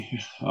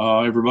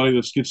Everybody,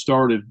 let's get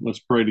started. Let's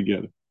pray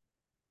together.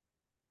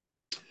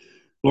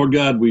 Lord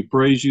God, we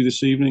praise you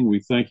this evening. We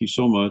thank you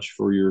so much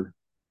for your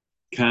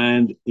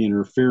kind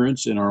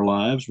interference in our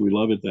lives. We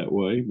love it that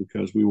way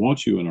because we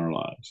want you in our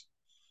lives.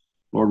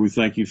 Lord, we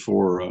thank you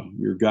for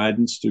your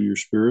guidance through your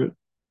spirit.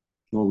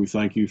 Lord, we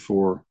thank you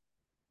for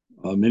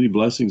many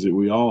blessings that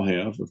we all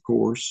have, of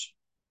course.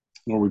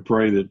 Lord, we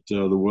pray that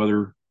the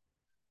weather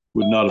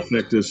would not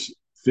affect us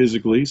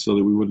physically so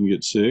that we wouldn't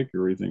get sick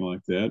or anything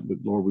like that. But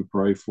Lord, we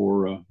pray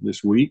for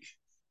this week.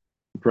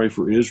 We pray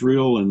for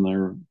Israel and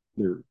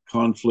their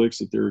conflicts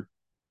that they're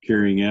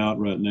carrying out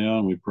right now,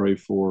 and we pray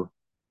for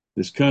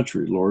this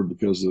country, Lord,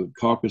 because the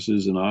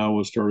caucuses in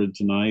Iowa started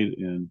tonight,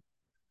 and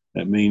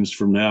that means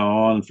from now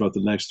on, throughout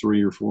the next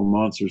 3 or 4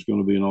 months, there's going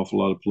to be an awful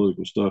lot of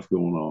political stuff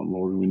going on,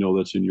 Lord, and we know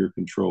that's in your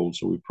control,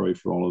 so we pray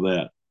for all of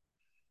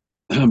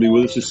that. Be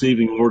with us this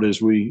evening, Lord,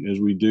 as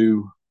we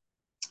do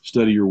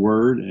study your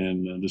word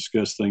and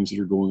discuss things that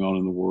are going on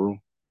in the world.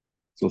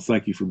 So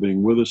thank you for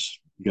being with us,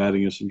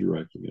 guiding us and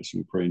directing us.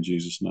 We pray in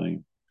Jesus'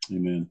 name.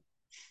 Amen.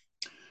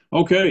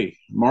 Okay,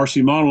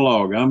 Marcy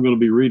monologue. I'm going to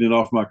be reading it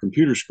off my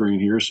computer screen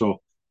here. So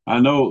I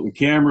know the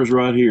camera's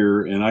right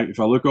here. And if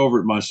I look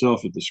over at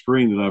myself at the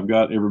screen that I've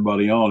got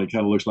everybody on, it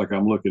kind of looks like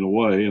I'm looking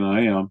away, and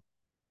I am.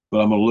 But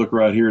I'm going to look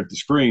right here at the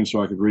screen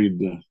so I can read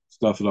the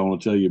stuff that I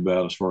want to tell you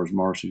about as far as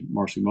Marcy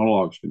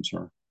monologue is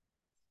concerned.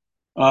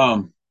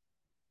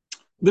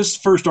 This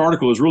first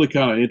article is really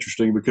kind of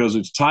interesting because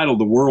it's titled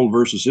 "The World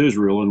versus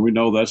Israel," and we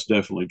know that's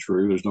definitely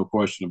true. There's no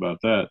question about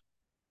that.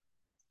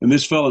 And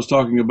this fellow is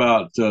talking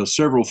about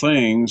several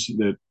things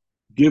that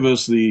give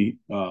us the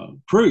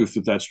proof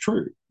that that's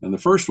true. And the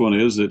first one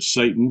is that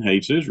Satan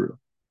hates Israel.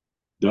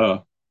 Duh.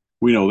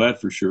 We know that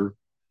for sure.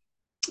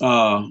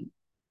 Uh,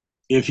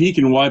 if he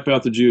can wipe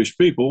out the Jewish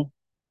people,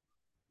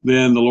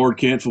 then the Lord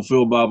can't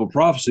fulfill Bible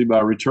prophecy by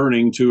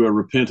returning to a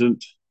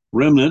repentant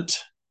remnant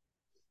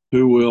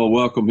who will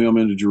welcome him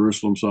into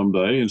Jerusalem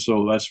someday. And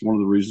so that's one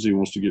of the reasons he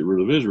wants to get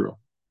rid of Israel.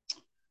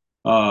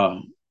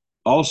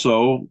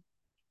 Also,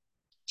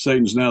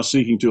 Satan's now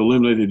seeking to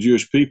eliminate the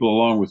Jewish people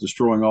along with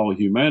destroying all of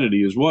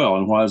humanity as well.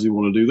 And why does he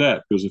want to do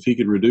that? Because if he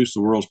could reduce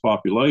the world's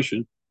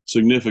population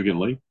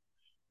significantly,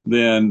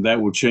 then that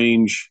will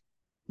change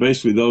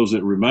basically those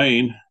that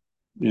remain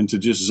into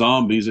just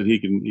zombies that he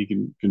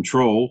can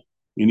control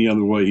any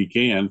other way he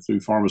can through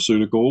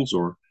pharmaceuticals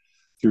or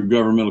through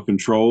governmental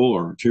control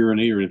or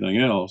tyranny or anything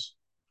else.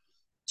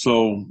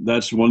 So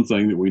that's one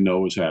thing that we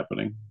know is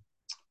happening.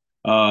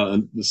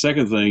 And the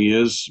second thing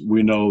is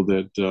we know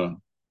that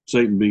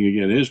Satan being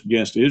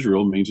against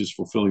Israel means it's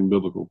fulfilling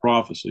biblical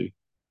prophecy.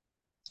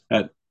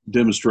 That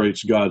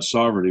demonstrates God's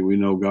sovereignty. We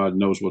know God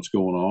knows what's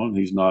going on.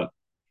 He's not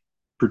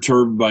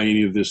perturbed by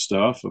any of this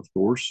stuff, of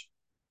course.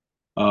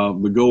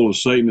 The goal of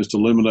Satan is to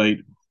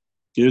eliminate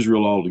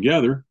Israel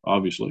altogether,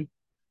 obviously.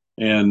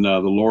 And the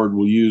Lord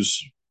will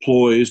use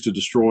ploys to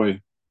destroy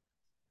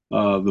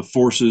the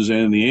forces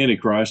and the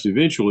Antichrist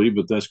eventually,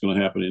 but that's going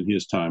to happen in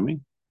his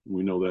timing.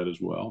 We know that as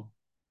well.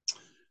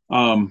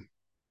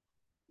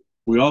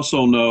 We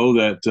also know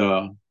that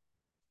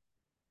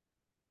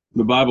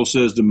the Bible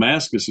says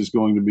Damascus is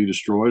going to be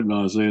destroyed in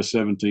Isaiah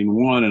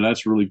 17:1, and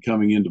that's really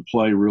coming into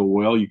play real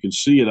well. You can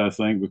see it, I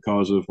think,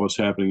 because of what's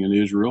happening in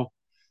Israel.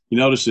 You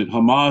notice that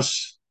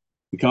Hamas,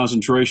 the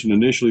concentration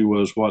initially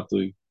was what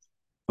the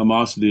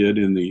Hamas did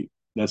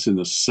that's in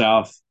the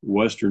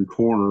southwestern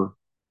corner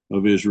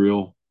of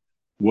Israel,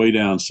 way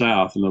down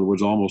south, in other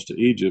words, almost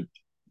to Egypt.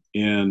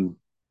 And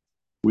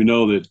we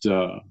know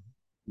that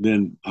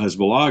then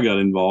Hezbollah got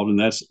involved, and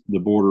that's the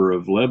border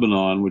of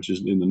Lebanon, which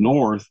is in the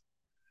north.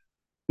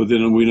 But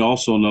then we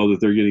also know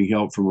that they're getting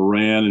help from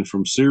Iran and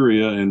from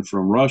Syria and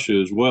from Russia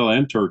as well,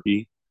 and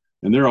Turkey,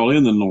 and they're all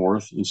in the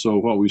north. And so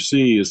what we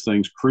see is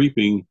things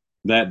creeping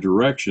that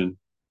direction.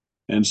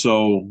 And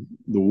so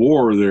the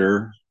war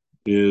there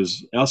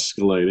is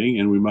escalating,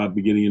 and we might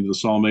be getting into the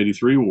Psalm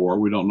 83 war.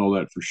 We don't know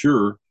that for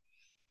sure,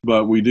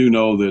 but we do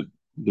know that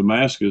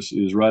Damascus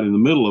is right in the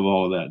middle of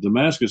all of that.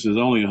 Damascus is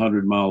only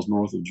 100 miles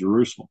north of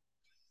Jerusalem.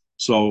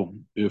 So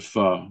if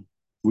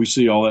we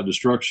see all that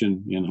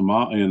destruction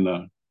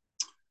in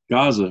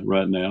Gaza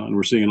right now, and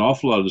we're seeing an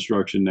awful lot of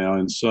destruction now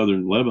in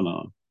southern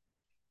Lebanon,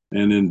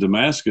 and in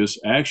Damascus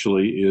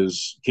actually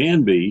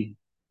can be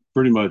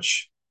pretty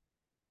much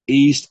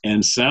east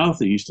and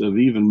southeast of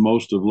even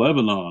most of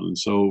Lebanon, and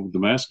so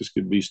Damascus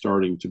could be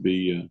starting to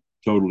be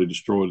totally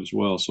destroyed as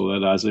well. So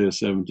that Isaiah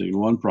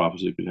 17:1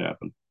 prophecy could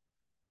happen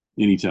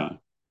anytime.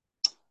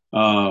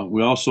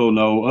 We also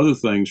know other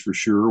things for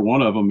sure.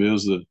 One of them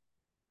is that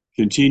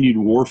continued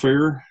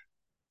warfare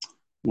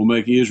will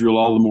make Israel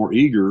all the more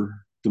eager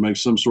to make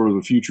some sort of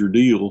a future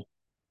deal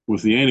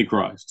with the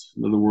Antichrist.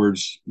 In other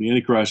words, the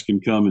Antichrist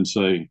can come and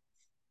say,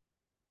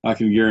 I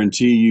can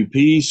guarantee you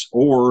peace,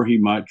 or he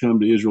might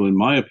come to Israel, in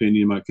my opinion,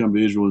 he might come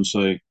to Israel and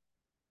say,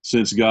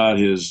 since God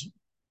has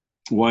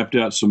wiped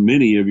out so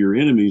many of your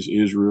enemies,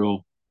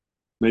 Israel,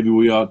 maybe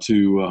we ought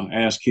to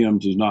ask him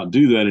to not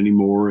do that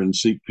anymore and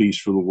seek peace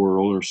for the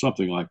world or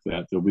something like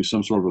that. There'll be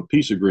some sort of a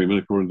peace agreement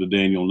according to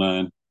Daniel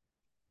 9.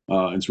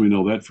 And so we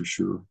know that for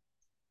sure.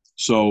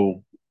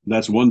 So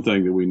that's one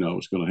thing that we know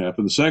is going to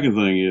happen. The second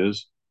thing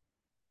is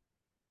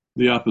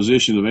the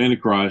opposition of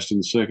Antichrist in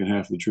the second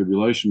half of the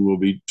tribulation will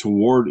be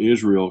toward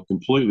Israel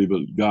completely,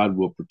 but God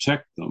will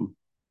protect them.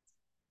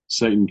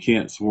 Satan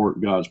can't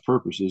thwart God's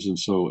purposes, and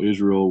so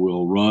Israel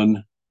will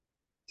run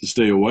to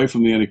stay away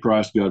from the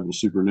Antichrist. God will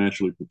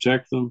supernaturally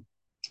protect them,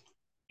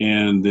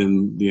 and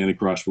then the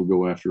Antichrist will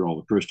go after all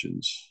the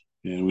Christians.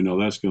 And we know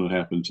that's going to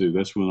happen too.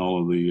 That's when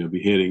all of the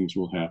beheadings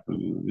will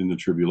happen in the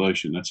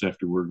tribulation. That's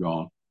after we're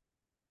gone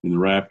in the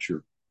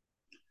rapture.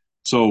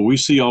 So we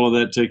see all of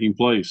that taking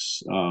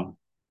place.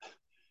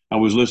 I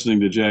was listening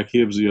to Jack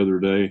Hibbs the other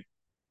day,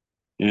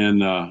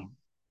 and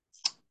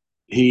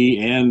he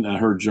and I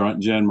heard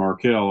Jan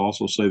Markell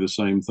also say the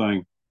same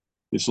thing.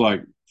 It's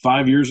like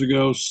 5 years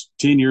ago,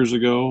 10 years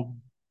ago,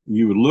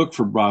 you would look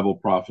for Bible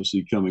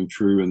prophecy coming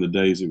true in the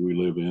days that we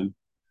live in,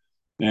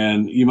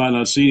 and you might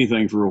not see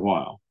anything for a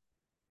while.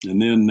 And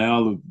then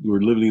now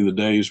we're living in the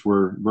days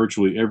where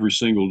virtually every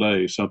single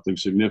day something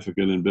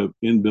significant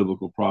in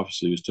biblical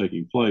prophecy is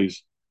taking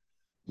place.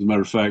 As a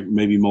matter of fact,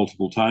 maybe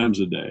multiple times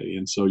a day.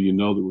 And so you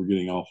know that we're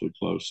getting awfully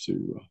close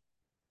to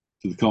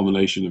the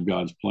culmination of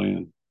God's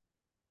plan.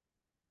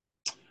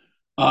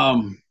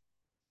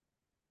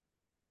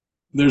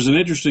 There's an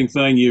interesting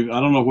thing.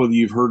 I don't know whether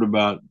you've heard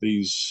about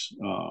these.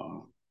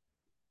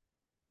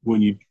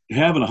 When you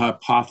have a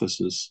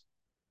hypothesis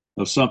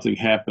of something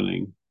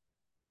happening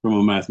from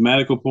a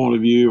mathematical point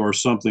of view or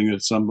something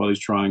that somebody's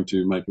trying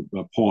to make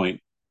a point,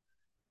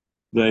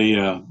 they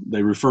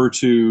refer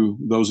to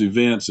those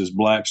events as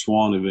black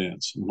swan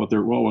events. What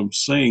I'm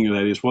saying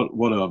that is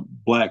what a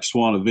black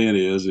swan event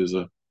is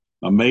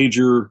a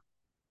major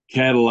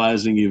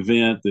catalyzing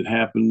event that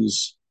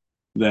happens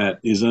that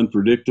is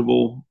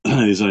unpredictable,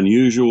 is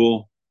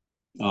unusual,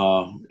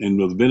 and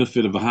with the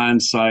benefit of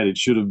hindsight, it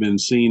should have been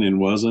seen and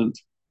wasn't.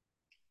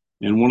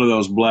 And one of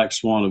those black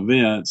swan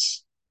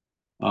events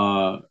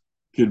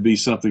could be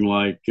something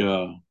like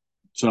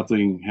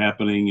something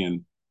happening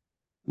and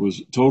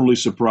was totally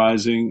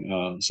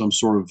surprising. Some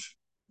sort of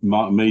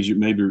major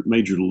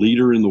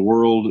leader in the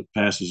world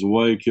passes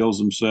away, kills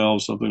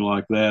themselves, something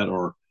like that,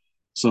 or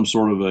some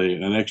sort of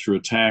an extra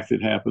attack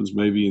that happens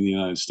maybe in the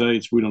United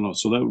States. We don't know.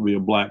 So that would be a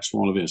black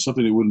swan event,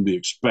 something that wouldn't be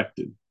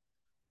expected.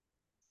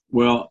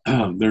 Well,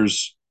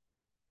 there's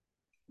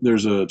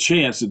a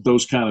chance that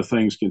those kind of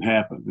things can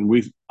happen,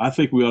 and I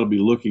think we ought to be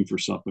looking for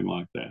something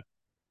like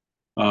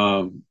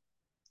that.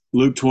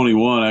 Luke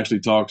 21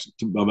 actually talks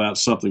about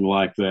something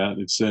like that.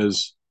 It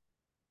says,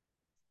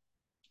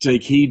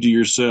 "Take heed to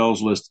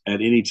yourselves, lest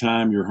at any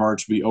time your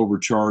hearts be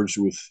overcharged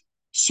with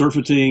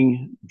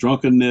surfeiting,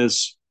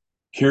 drunkenness,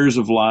 cares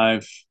of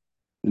life,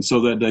 and so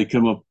that day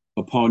come up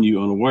upon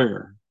you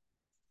unaware."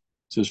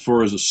 It says,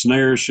 "For as a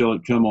snare shall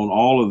it come on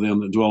all of them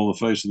that dwell on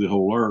the face of the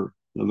whole earth."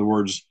 In other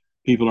words,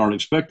 people aren't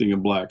expecting a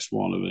black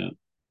swan event.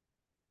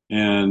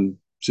 And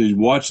says,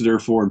 "Watch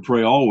therefore and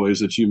pray always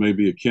that you may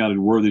be accounted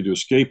worthy to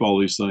escape all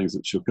these things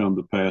that shall come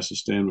to pass and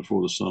stand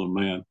before the Son of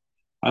Man."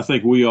 I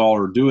think we all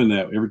are doing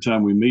that. Every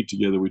time we meet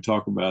together, we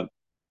talk about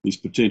these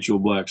potential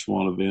black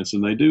swan events,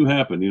 and they do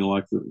happen.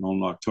 Like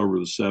on October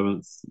the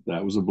 7th,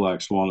 that was a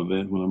black swan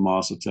event when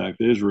Hamas attacked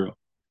Israel.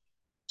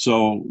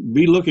 So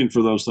be looking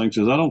for those things,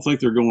 because I don't think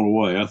they're going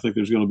away. I think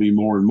there's going to be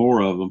more and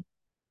more of them,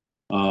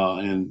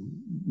 and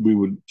we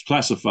would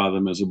classify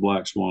them as a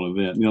black swan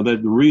event.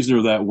 That the reason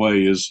they're that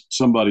way is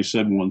somebody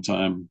said one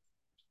time,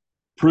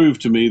 "Prove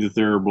to me that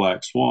there are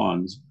black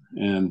swans,"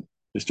 and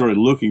they started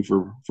looking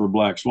for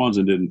black swans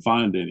and didn't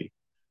find any.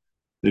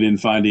 They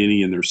didn't find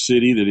any in their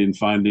city. They didn't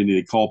find any.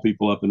 They called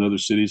people up in other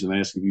cities and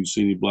asked if you'd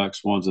seen any black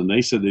swans, and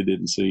they said they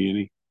didn't see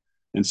any.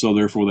 And so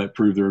therefore that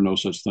proved there are no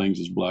such things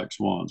as black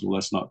swans. Well,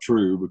 that's not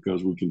true,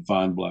 because we can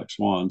find black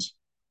swans.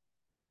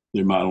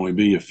 There might only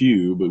be a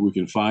few, but we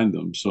can find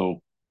them.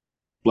 So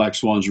black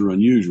swans are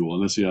unusual,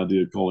 and that's the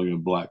idea of calling it a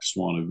black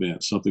swan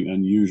event, something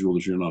unusual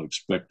that you're not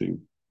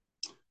expecting.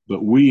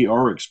 But we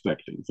are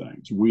expecting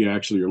things. We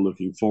actually are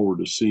looking forward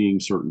to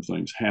seeing certain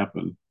things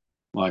happen,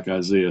 like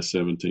Isaiah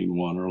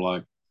 17:1, or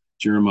like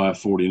Jeremiah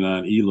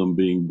 49, Elam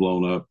being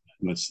blown up.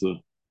 That's the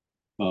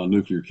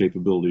nuclear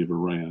capability of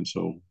Iran.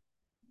 So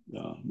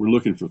we're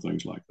looking for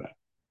things like that.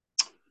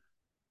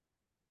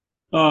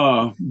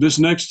 This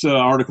next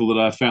article that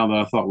I found that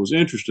I thought was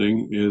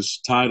interesting is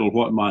titled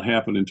 "What Might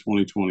Happen in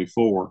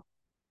 2024."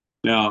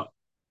 Now,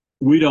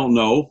 we don't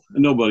know,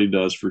 and nobody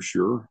does for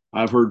sure.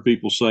 I've heard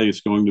people say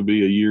it's going to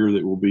be a year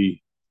that will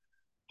be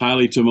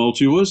highly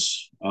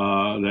tumultuous.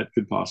 That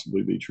could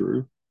possibly be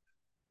true.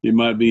 It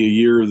might be a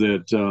year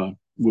that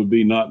would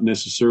be not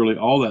necessarily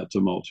all that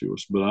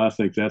tumultuous, but I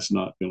think that's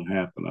not going to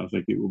happen. I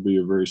think it will be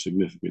a very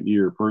significant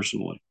year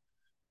personally.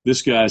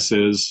 This guy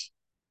says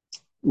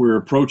we're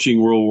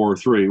approaching World War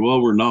III.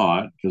 Well, we're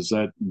not, because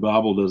that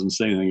Bible doesn't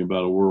say anything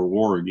about a world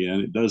war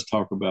again. It does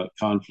talk about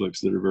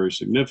conflicts that are very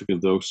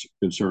significant, though,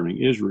 concerning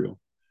Israel.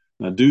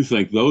 And I do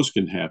think those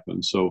can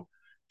happen. So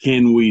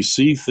can we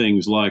see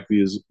things like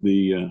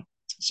the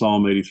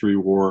Psalm 83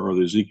 war or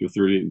the Ezekiel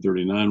 38 and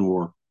 39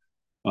 war?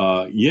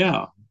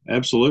 Yeah,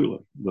 absolutely.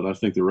 But I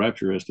think the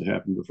rapture has to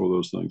happen before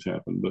those things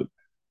happen. But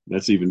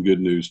That's even good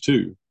news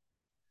too.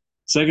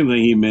 Second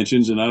thing he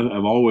mentions, and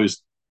I've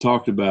always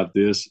talked about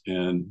this,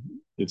 and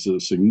it's a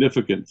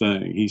significant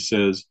thing. He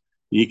says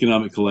the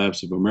economic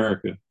collapse of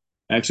America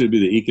actually be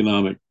the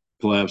economic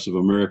collapse of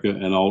America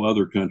and all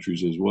other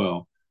countries as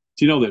well.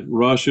 Do you know that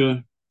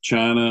Russia,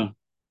 China,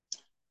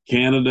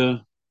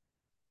 Canada,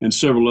 and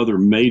several other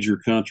major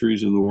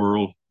countries in the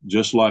world,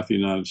 just like the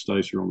United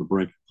States, are on the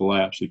brink of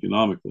collapse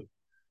economically?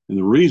 And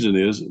the reason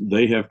is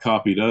they have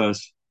copied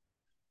us,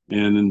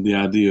 and then the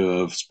idea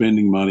of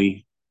spending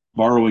money,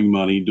 borrowing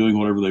money, doing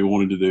whatever they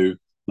wanted to do,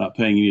 not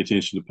paying any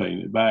attention to paying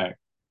it back.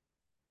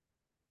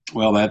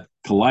 Well, that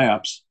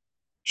collapse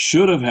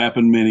should have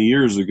happened many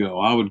years ago.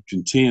 I would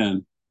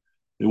contend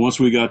that once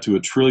we got to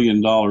 $1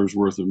 trillion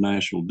worth of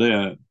national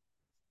debt,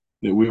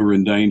 that we were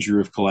in danger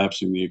of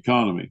collapsing the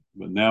economy.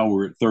 But now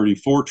we're at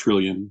 34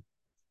 trillion.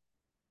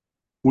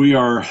 We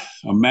are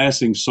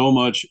amassing so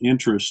much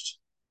interest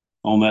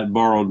on that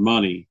borrowed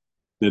money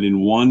that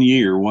in 1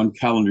 year, one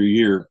calendar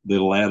year,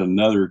 that'll add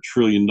another $1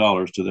 trillion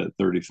to that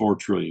 34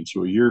 trillion.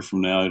 So a year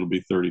from now, it'll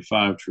be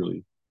 35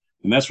 trillion.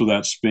 And that's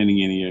without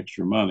spending any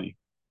extra money.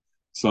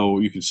 So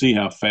you can see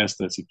how fast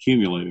that's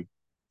accumulating.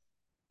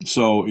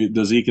 So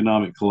does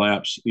economic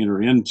collapse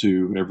enter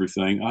into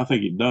everything? I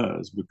think it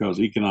does, because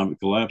economic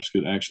collapse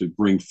could actually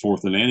bring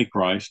forth an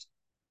antichrist.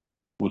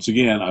 Once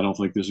again, I don't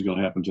think this is going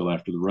to happen until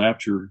after the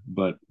rapture,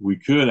 but we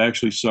could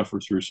actually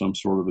suffer through some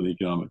sort of an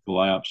economic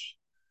collapse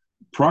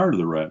prior to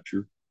the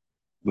rapture,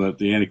 but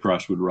the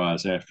antichrist would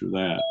rise after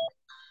that.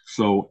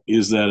 So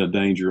is that a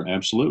danger?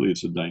 Absolutely,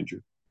 it's a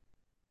danger.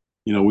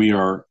 You know, we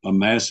are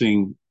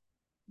amassing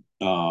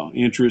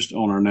interest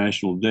on our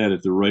national debt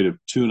at the rate of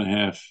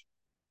 $2.5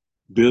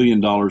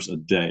 billion a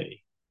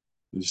day.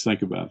 Just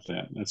think about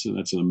that. That's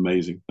an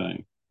amazing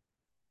thing.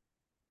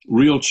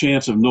 Real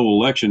chance of no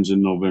elections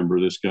in November,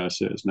 this guy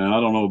says. Now,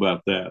 I don't know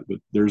about that, but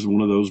there's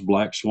one of those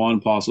black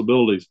swan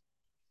possibilities.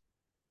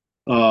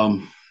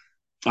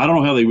 I don't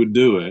know how they would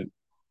do it,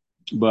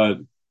 but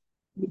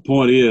the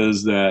point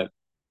is that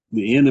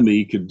the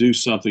enemy could do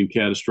something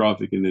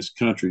catastrophic in this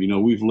country. You know,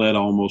 we've let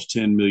almost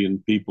 10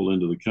 million people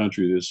into the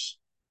country in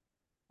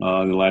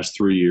the last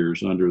 3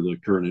 years under the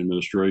current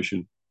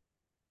administration.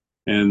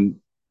 And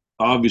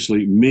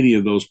obviously, many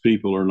of those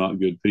people are not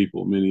good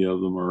people. Many of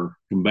them are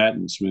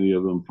combatants. Many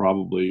of them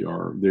probably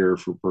are there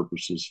for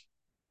purposes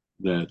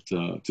that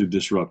to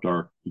disrupt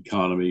our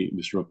economy,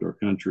 disrupt our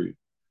country.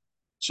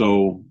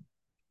 So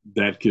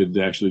that could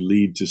actually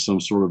lead to some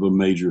sort of a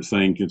major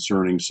thing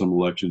concerning some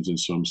elections in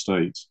some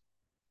states.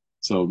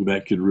 So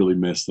that could really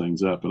mess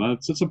things up. And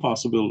it's a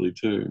possibility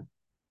too.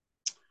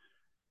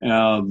 The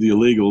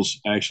illegals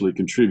actually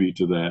contribute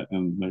to that,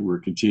 and we're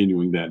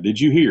continuing that. Do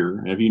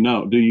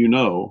you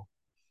know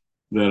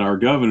that our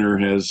governor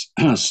has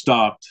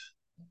stopped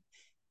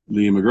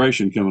the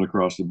immigration coming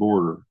across the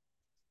border?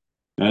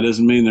 That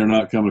doesn't mean they're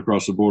not coming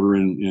across the border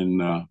in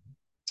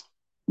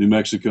New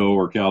Mexico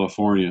or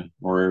California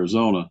or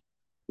Arizona.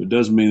 It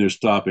doesn't mean they're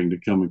stopping to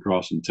come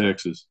across in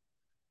Texas.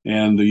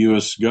 And the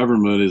U.S.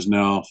 government has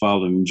now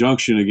filed an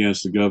injunction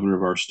against the governor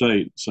of our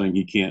state, saying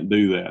he can't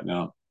do that.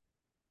 Now,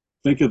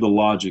 think of the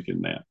logic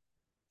in that.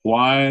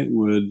 Why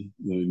would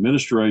the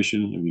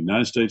administration of the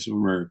United States of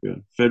America,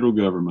 federal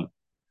government,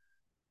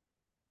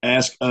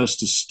 ask us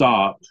to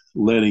stop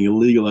letting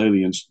illegal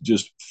aliens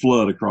just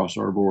flood across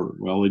our border?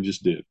 Well, they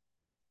just did.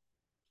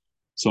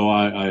 So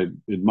I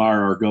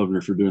admire our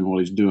governor for doing what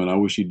he's doing. I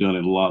wish he'd done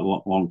it a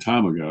long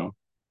time ago,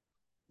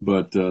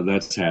 but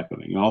that's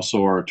happening.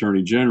 Also, our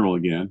attorney general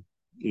again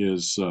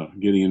is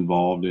getting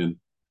involved in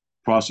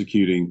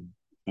prosecuting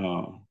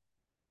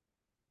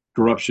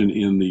corruption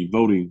in the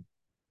voting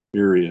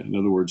area. In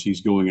other words,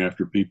 he's going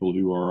after people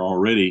who are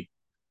already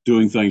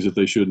doing things that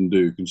they shouldn't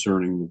do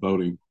concerning the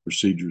voting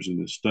procedures in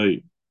this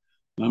state.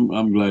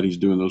 I'm glad he's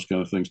doing those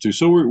kind of things too.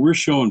 So we're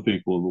showing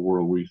people of the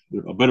world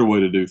a better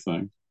way to do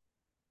things,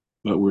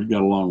 but we've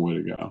got a long way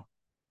to go.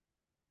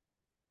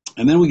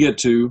 And then we get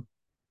to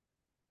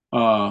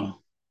the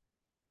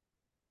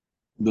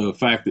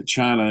fact that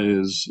China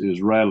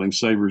is rattling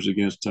sabers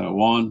against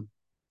Taiwan.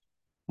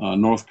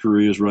 North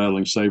Korea is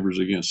rattling sabers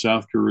against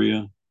South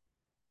Korea.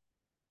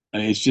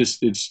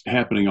 It's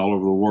happening all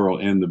over the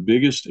world. And the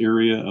biggest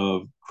area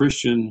of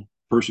Christian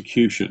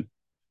persecution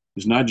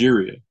is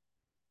Nigeria.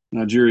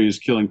 Nigeria is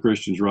killing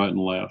Christians right and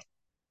left.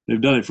 They've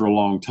done it for a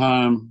long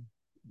time,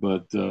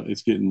 but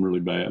it's getting really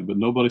bad. But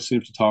nobody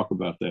seems to talk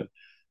about that.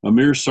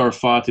 Amir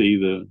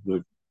Sarfati,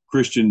 the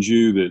Christian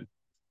Jew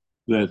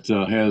that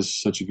has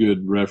such a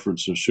good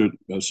reference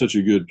and such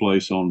a good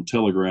place on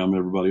Telegram,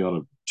 everybody ought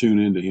to tune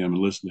into him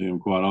and listen to him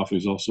quite often.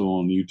 He's also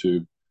on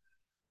YouTube.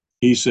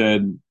 He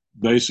said,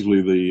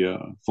 basically,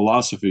 the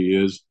philosophy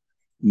is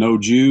no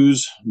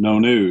Jews, no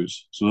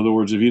news. So in other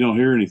words, if you don't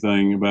hear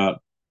anything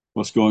about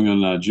what's going on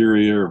in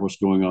Nigeria or what's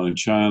going on in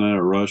China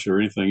or Russia or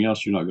anything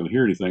else, you're not going to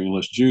hear anything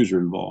unless Jews are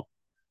involved.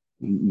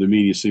 The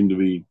media seem to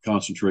be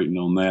concentrating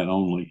on that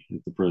only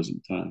at the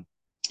present time.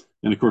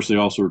 And of course, they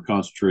also are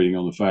concentrating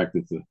on the fact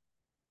that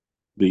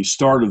the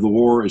start of the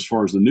war, as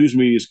far as the news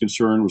media is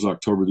concerned, was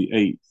October the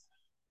 8th.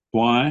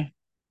 Why?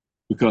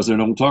 because they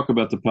don't talk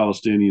about the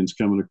Palestinians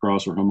coming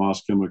across or Hamas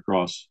coming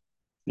across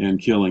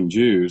and killing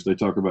Jews. They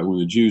talk about when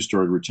the Jews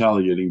started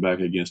retaliating back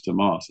against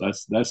Hamas.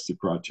 That's the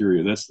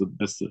criteria. That's the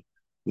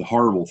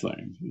horrible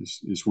thing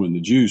is when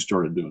the Jews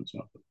started doing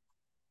something.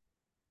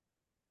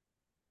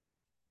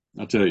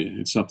 I'll tell you,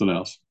 it's something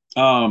else.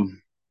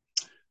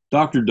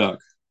 Dr. Duck,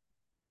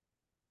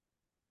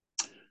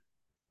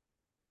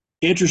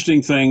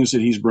 interesting things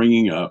that he's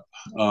bringing up.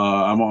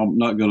 I'm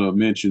not going to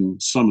mention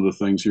some of the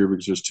things here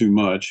because there's too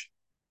much,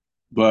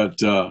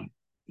 but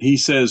he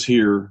says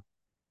here,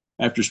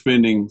 after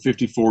spending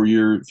 54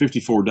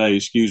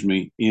 days,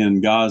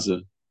 in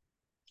Gaza,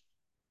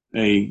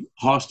 a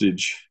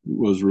hostage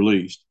was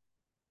released.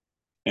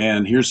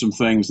 And here's some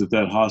things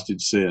that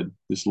hostage said.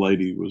 This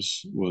lady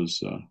was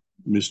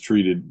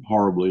mistreated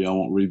horribly. I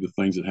won't read the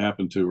things that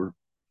happened to her,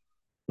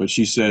 but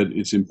she said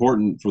it's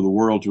important for the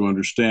world to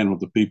understand what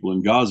the people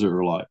in Gaza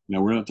are like.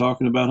 Now, we're not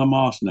talking about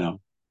Hamas now.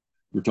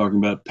 We're talking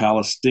about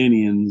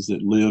Palestinians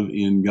that live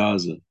in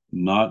Gaza,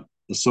 not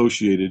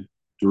associated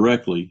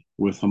directly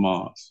with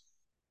Hamas.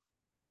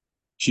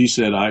 She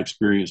said, I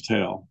experienced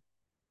hell.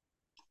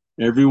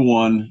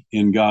 Everyone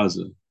in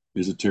Gaza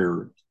is a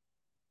terrorist.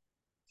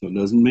 So it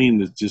doesn't mean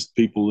that just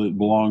people that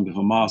belong to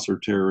Hamas are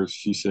terrorists.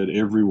 She said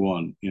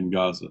everyone in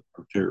Gaza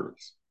are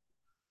terrorists.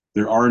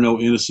 There are no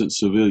innocent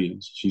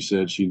civilians. She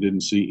said she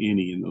didn't see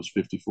any in those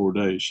 54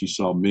 days. She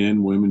saw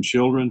men, women,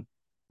 children,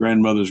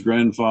 grandmothers,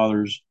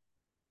 grandfathers,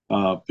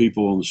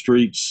 people on the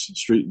street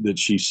that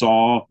she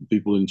saw,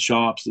 people in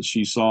shops that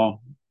she saw.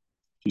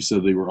 She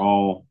said they were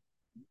all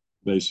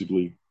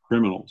basically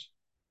criminals.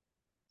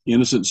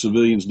 Innocent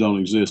civilians don't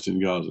exist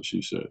in Gaza,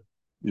 she said.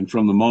 And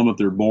from the moment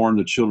they're born,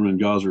 the children in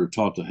Gaza are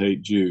taught to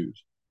hate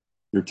Jews.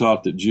 They're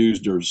taught that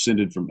Jews are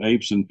descended from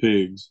apes and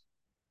pigs.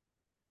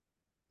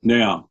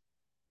 Now,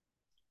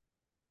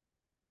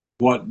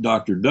 what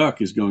Dr.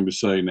 Duck is going to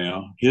say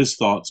now, his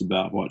thoughts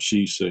about what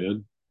she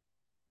said.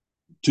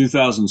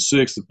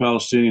 2006, the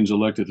Palestinians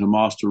elected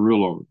Hamas to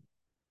rule over them.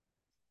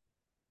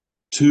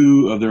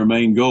 Two of their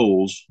main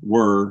goals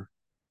were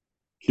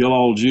kill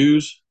all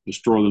Jews,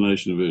 destroy the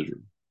nation of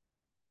Israel.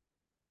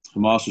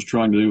 Hamas was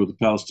trying to do what the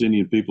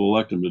Palestinian people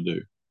elect them to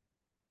do.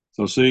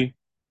 So see,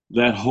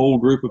 that whole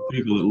group of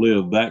people that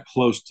live that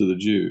close to the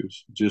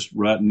Jews, just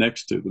right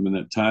next to them in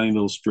that tiny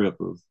little strip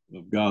of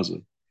Gaza,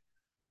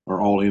 are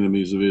all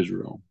enemies of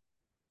Israel.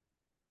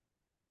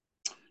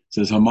 It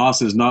says Hamas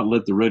has not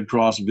let the Red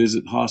Cross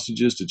visit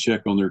hostages to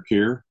check on their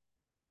care,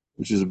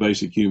 which is a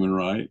basic human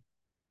right.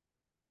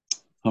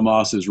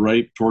 Hamas has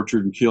raped,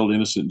 tortured, and killed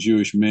innocent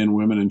Jewish men,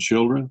 women, and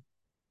children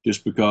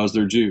just because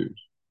they're Jews.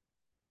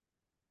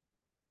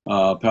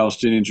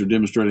 Palestinians are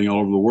demonstrating all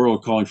over the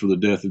world calling for the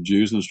death of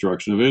Jews and the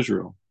destruction of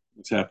Israel.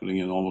 It's happening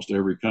in almost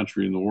every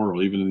country in the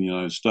world, even in the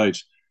United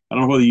States. I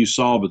don't know whether you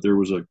saw, but there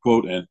was a,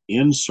 quote, an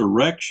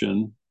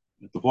insurrection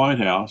at the White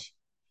House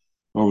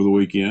over the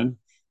weekend.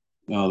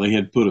 They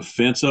had put a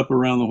fence up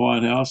around the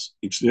White House,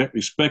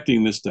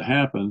 expecting this to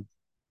happen.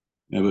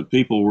 But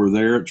people were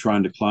there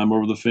trying to climb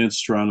over the fence,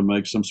 trying to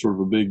make some sort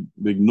of a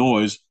big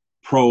noise,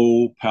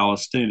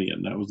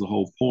 pro-Palestinian. That was the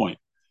whole point.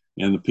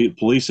 And the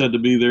police had to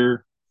be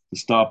there to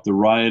stop the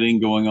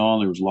rioting going on.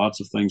 There was lots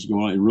of things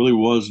going on. It really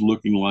was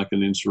looking like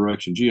an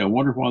insurrection. Gee, I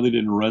wonder why they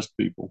didn't arrest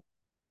people.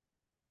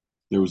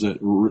 There was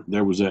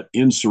that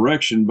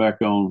insurrection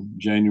back on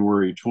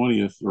January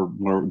 20th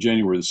or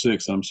January the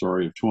 6th, I'm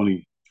sorry, of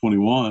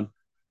 2021.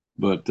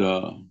 But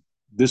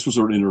this was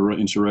an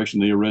insurrection.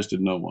 They arrested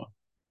no one.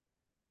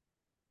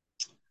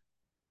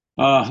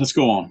 Let's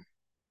go on.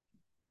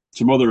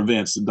 Some other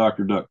events that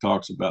Dr. Duck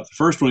talks about. The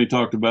first one he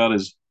talked about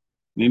is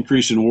an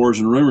increase in wars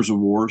and rumors of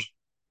wars.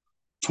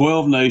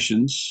 12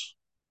 nations,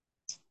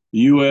 the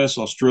US,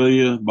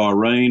 Australia,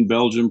 Bahrain,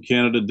 Belgium,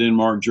 Canada,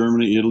 Denmark,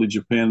 Germany, Italy,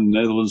 Japan,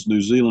 Netherlands,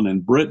 New Zealand,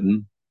 and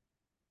Britain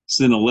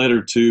sent a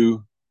letter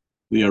to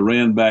the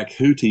Iran-backed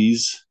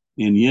Houthis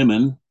in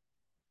Yemen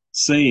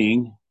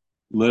saying,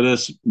 let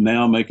us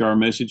now make our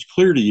message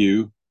clear to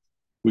you.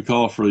 We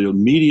call for the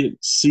immediate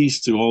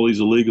cease to all these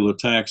illegal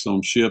attacks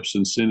on ships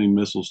and sending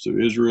missiles to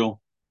Israel.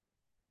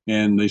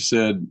 And they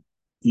said,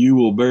 the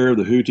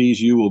Houthis,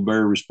 you will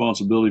bear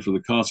responsibility for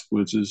the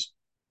consequences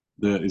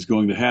that is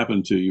going to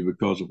happen to you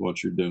because of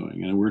what you're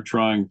doing. And we're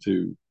trying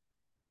to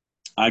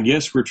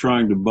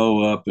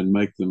bow up and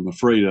make them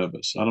afraid of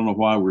us. I don't know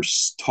why we're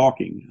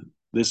talking.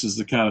 This is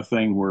the kind of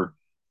thing where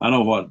I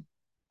know what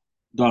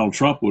Donald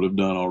Trump would have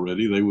done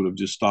already. They would have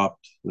just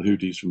stopped the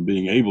Houthis from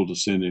being able to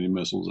send any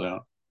missiles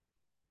out.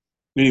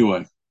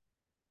 Anyway,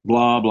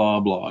 blah, blah,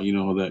 blah. You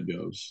know how that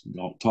goes.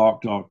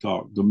 Talk.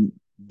 The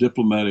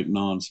diplomatic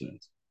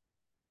nonsense.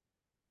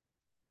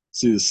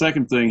 See, the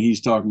second thing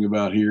he's talking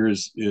about here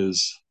is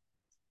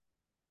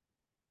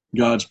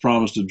God's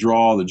promise to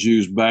draw the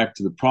Jews back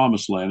to the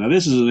promised land. Now,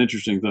 this is an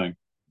interesting thing.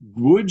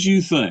 Would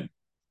you think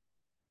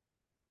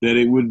that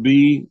it would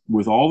be,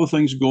 with all the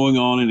things going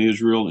on in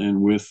Israel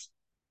and with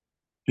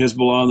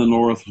Hezbollah in the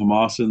north,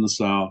 Hamas in the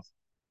south,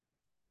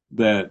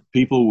 that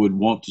Jews would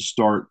want to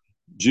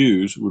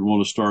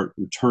start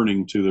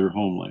returning to their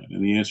homeland?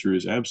 And the answer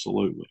is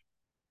absolutely.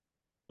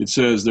 It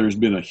says there's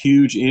been a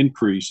huge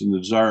increase in the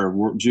desire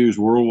of Jews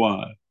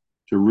worldwide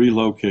to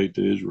relocate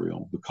to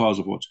Israel because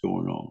of what's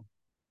going on.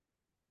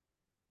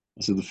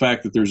 So the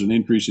fact that there's an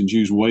increase in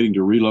Jews waiting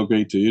to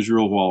relocate to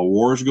Israel while a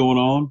war is going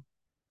on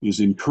is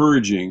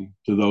encouraging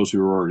to those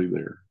who are already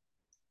there.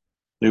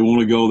 They want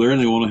to go there and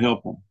they want to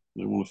help them.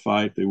 They want to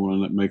fight. They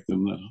want to make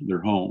them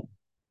their home.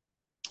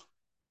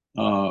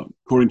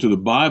 According to the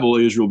Bible,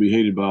 Israel will be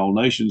hated by all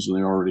nations, and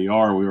they already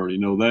are. We already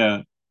know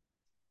that.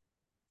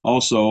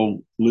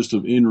 Also, list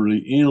of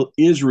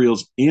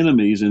Israel's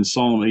enemies in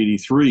Psalm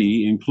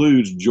 83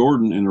 includes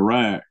Jordan and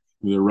Iraq.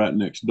 They're right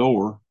next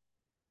door.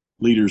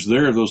 Leaders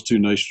there of those two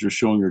nations are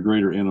showing a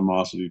greater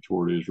animosity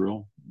toward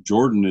Israel.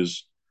 Jordan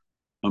is,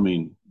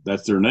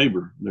 that's their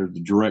neighbor. They're the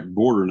direct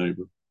border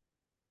neighbor.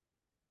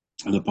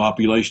 And the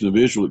population of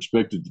Israel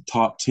expected to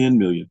top 10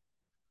 million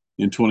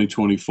in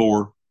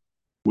 2024,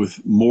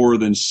 with more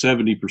than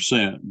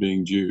 70%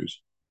 being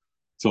Jews.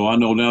 So I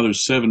know now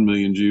there's 7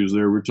 million Jews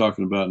there. We're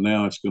talking about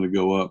now it's going to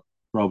go up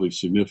probably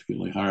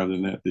significantly higher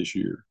than that this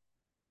year.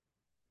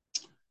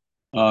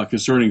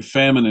 Concerning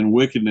famine and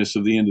wickedness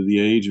of the end of the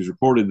age, it was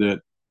reported that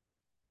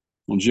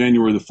on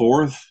January the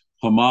 4th,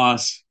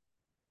 Hamas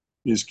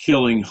is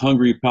killing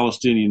hungry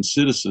Palestinian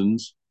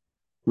citizens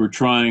who are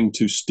trying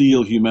to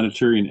steal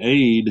humanitarian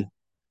aid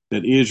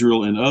that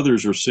Israel and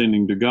others are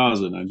sending to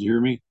Gaza. Now, did you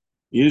hear me?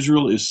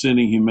 Israel is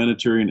sending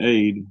humanitarian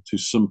aid to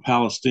some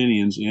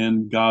Palestinians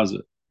in Gaza.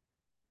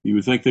 You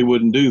would think they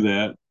wouldn't do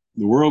that.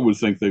 The world would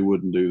think they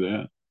wouldn't do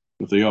that,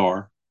 but they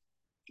are.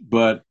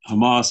 But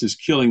Hamas is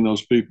killing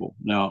those people.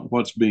 Now,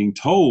 what's being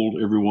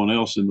told everyone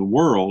else in the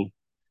world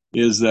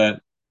is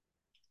that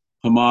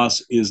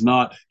Hamas is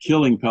not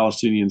killing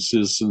Palestinian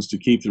citizens to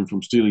keep them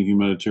from stealing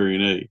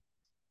humanitarian aid.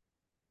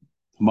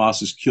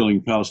 Hamas is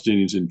killing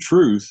Palestinians in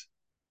truth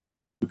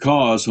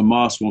because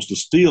Hamas wants to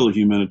steal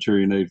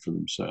humanitarian aid for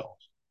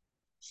themselves.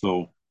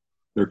 So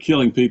they're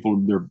killing people.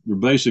 They're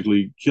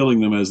basically killing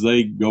them as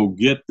they go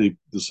get the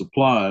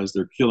supplies.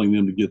 They're killing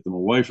them to get them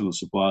away from the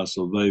supplies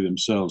so they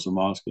themselves,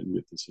 Hamas, can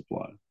get the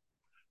supplies.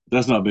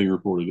 That's not being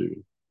reported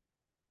either.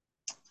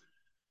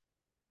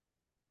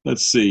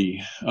 Let's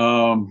see.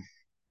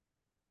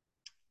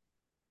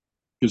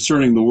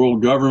 Concerning the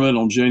world government,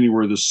 on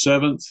January the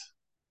 7th,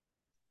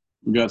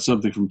 we got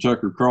something from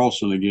Tucker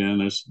Carlson again.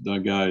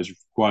 That guy is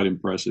quite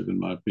impressive, in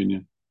my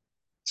opinion.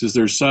 It says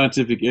there's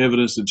scientific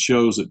evidence that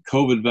shows that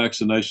COVID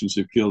vaccinations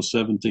have killed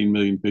 17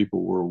 million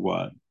people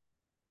worldwide.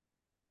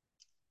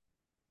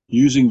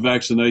 Using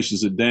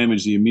vaccinations that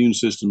damage the immune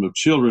system of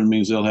children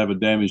means they'll have a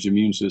damaged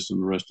immune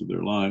system the rest of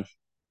their life.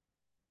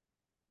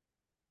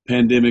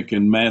 Pandemic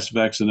and mass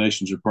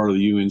vaccinations are part of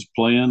the UN's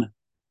plan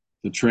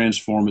to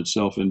transform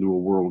itself into a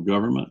world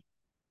government.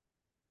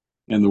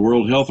 And the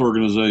World Health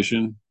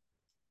Organization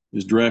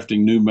is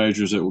drafting new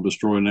measures that will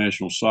destroy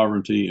national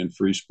sovereignty and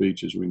free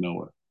speech as we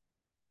know it.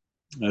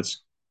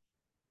 That's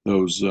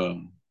those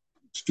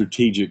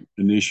strategic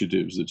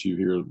initiatives that you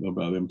hear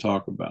about them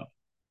talk about.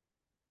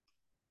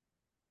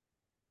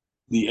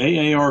 The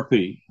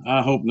AARP,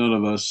 I hope none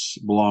of us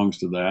belongs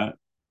to that,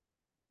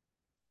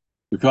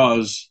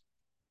 because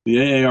the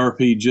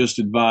AARP just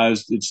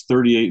advised its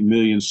 38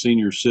 million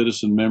senior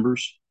citizen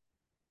members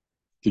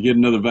to get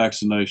another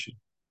vaccination.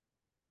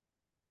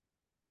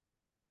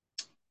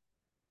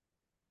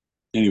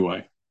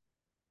 Anyway,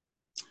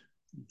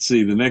 let's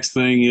see, the next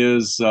thing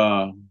is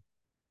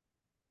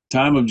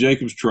time of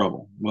Jacob's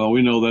trouble. Well,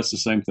 we know that's the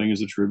same thing as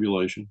the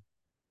tribulation.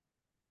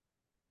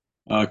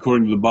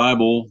 According to the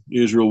Bible,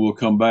 Israel will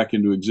come back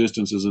into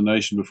existence as a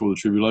nation before the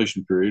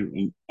tribulation period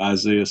in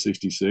Isaiah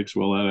 66.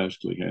 Well, that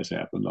actually has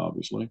happened,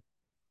 obviously.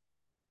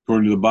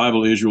 According to the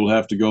Bible, Israel will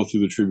have to go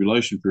through the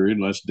tribulation period.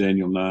 That's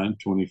Daniel 9,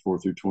 24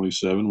 through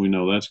 27. We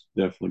know that's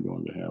definitely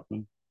going to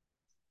happen.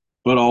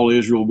 But all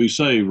Israel will be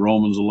saved,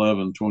 Romans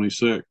 11,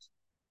 26.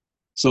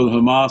 So the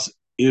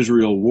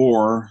Hamas-Israel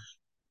war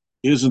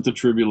isn't the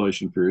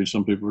tribulation period.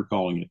 Some people are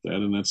calling it that,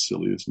 and that's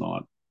silly. It's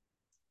not.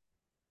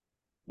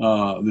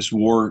 This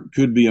war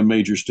could be a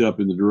major step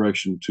in the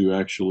direction to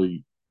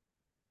actually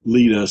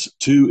lead us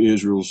to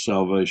Israel's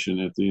salvation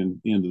at the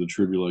end of the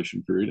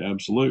tribulation period.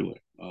 Absolutely.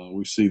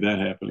 We see that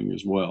happening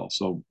as well.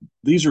 So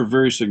these are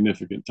very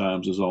significant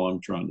times, is all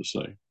I'm trying to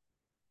say.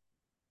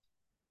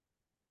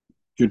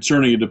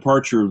 Concerning a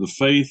departure of the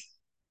faith,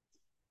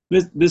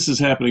 this is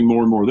happening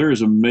more and more. There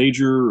is a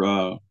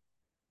major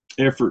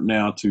effort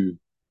now to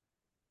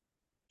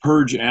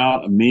purge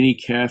out many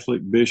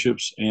Catholic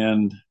bishops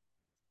and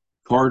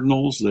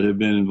cardinals that have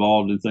been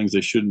involved in things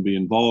they shouldn't be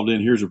involved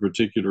in. Here's a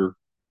particular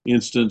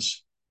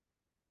instance.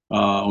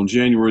 On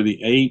January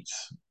the 8th,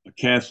 a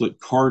Catholic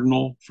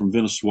cardinal from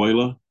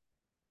Venezuela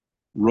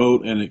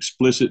wrote an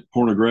explicit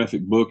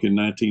pornographic book in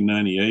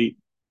 1998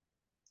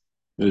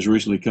 that has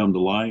recently come to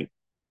light.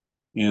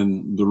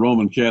 And the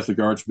Roman Catholic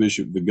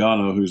Archbishop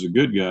Vigano, who's a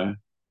good guy,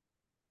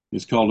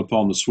 has called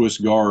upon the Swiss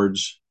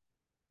guards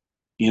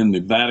in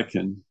the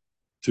Vatican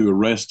to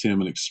arrest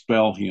him and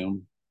expel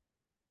him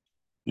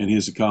and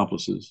his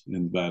accomplices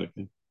in the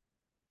Vatican.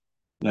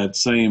 That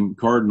same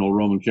cardinal,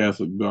 Roman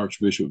Catholic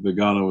Archbishop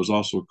Vigano, has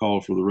also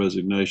called for the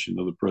resignation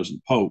of the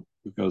present Pope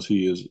because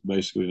he is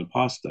basically an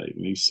apostate,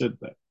 and he said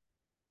that.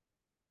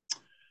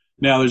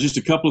 Now, there's just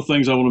a couple of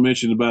things I want to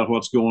mention about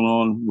what's going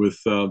on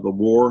with the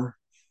war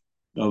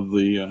of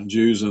the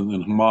Jews and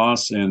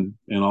Hamas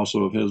and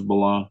also of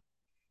Hezbollah.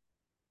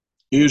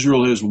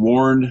 Israel has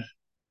warned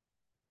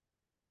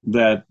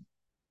that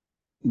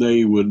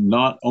they would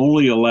not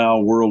only allow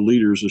world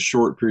leaders a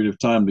short period of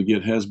time to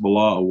get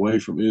Hezbollah away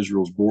from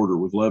Israel's border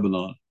with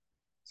Lebanon.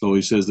 So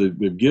he says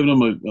they've given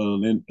them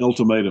an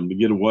ultimatum to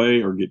get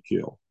away or get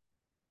killed.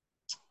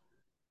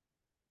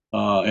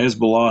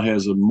 Hezbollah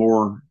has a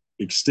more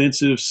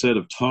extensive set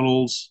of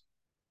tunnels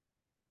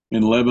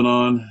in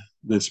Lebanon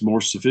that's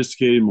more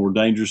sophisticated, more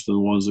dangerous than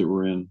the ones that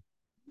were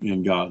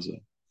in Gaza.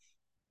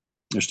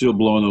 They're still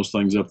blowing those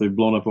things up. They've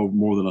blown up over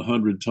more than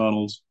 100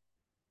 tunnels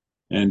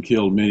and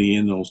killed many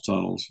in those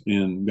tunnels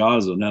in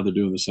Gaza. Now they're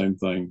doing the same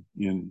thing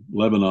in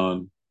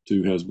Lebanon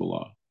to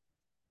Hezbollah.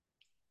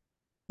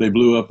 They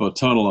blew up a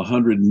tunnel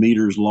 100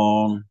 meters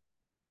long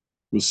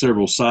with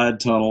several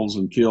side tunnels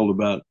and killed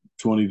about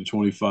 20 to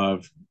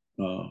 25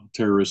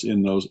 terrorists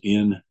in those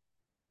in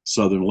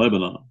southern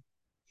Lebanon.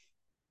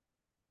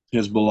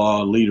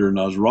 Hezbollah leader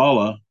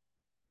Nasrallah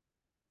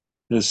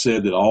has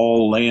said that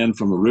all land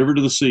from the river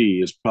to the sea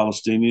is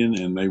Palestinian,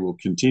 and they will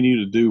continue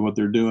to do what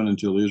they're doing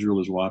until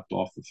Israel is wiped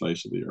off the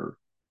face of the earth.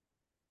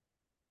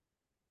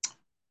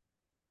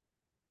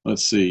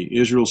 Let's see.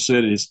 Israel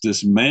said it's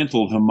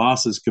dismantled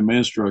Hamas's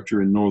command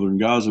structure in northern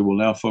Gaza, will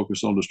now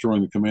focus on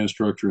destroying the command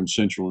structure in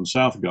central and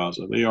south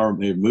Gaza.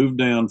 They've moved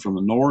down from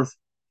the north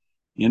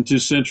into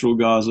central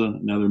Gaza.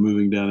 Now they're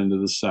moving down into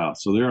the south.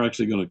 So they're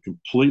actually going to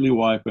completely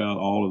wipe out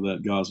all of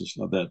that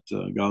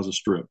Gaza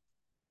Strip.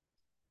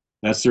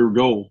 That's their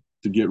goal,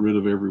 to get rid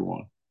of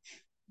everyone.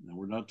 Now,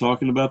 we're not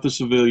talking about the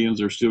civilians.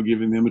 They're still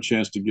giving them a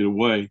chance to get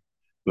away.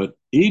 But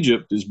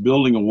Egypt is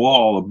building a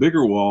wall, a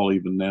bigger wall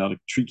even now,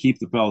 to keep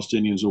the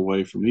Palestinians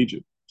away from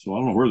Egypt. So I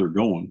don't know where they're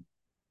going,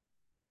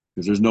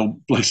 because there's no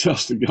place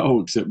else to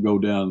go except go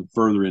down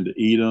further into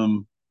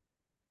Edom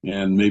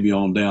and maybe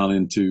on down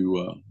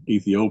into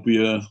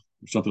Ethiopia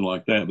or something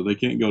like that. But they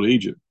can't go to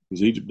Egypt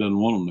because Egypt doesn't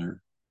want them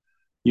there.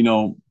 You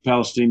know,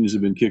 Palestinians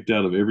have been kicked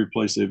out of every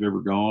place they've ever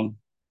gone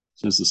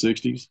since the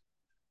 60s.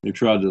 They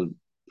tried to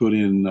put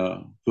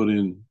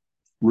in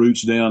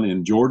roots down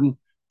in Jordan.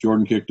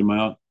 Jordan kicked them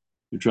out.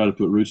 They tried to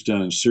put roots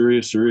down in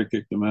Syria. Syria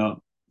kicked them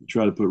out. They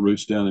tried to put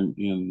roots down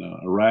in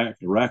Iraq.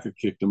 Iraq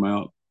kicked them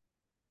out.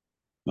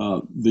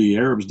 The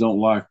Arabs don't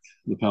like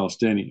the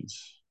Palestinians.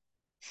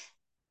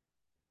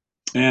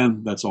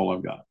 And that's all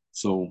I've got.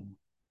 So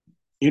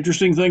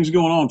interesting things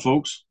going on,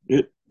 folks.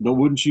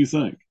 Wouldn't you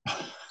think?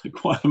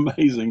 Quite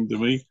amazing to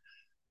me.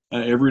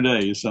 Every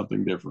day is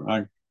something different.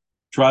 I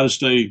try to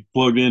stay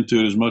plugged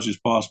into it as much as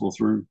possible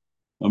through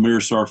Amir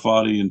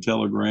Sarfati and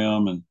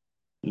Telegram and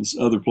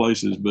other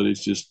places, but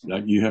it's just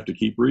you have to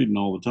keep reading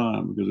all the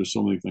time because there's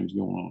so many things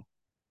going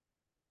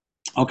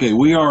on. Okay,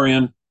 we are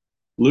in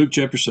Luke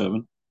chapter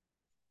 7.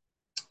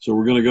 So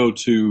we're going to go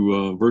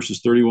to verses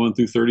 31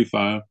 through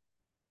 35.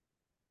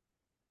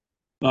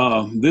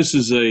 This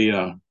is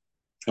a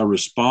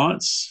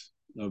response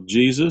of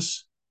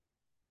Jesus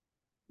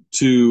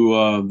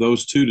to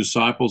those two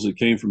disciples that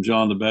came from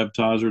John the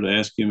Baptizer to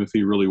ask him if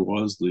he really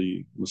was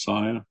the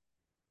Messiah.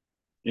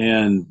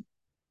 And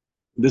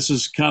this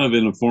is kind of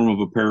in the form of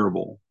a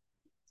parable.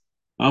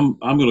 I'm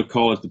going to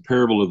call it the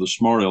parable of the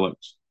smart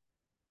alecks.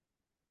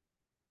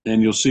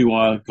 And you'll see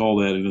why I call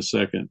that in a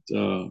second.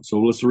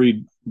 So let's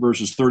read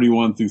verses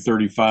 31 through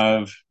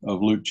 35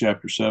 of Luke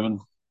chapter 7.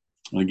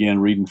 Again,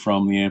 reading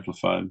from the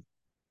Amplified. It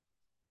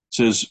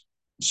says,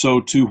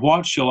 "So to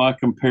what shall I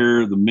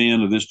compare the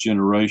men of this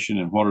generation,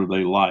 and what are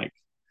they like?"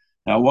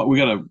 Now, what we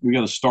got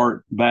to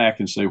start back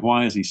and say,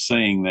 why is he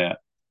saying that?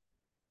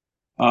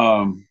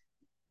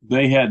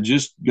 They had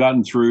just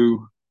gotten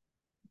through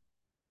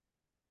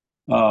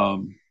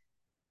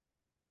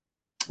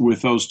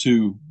with those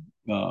two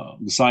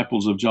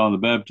disciples of John the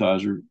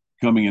Baptizer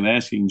coming and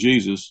asking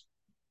Jesus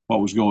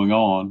what was going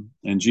on,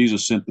 and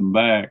Jesus sent them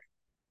back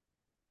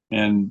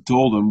and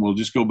told them, well,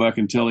 just go back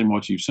and tell him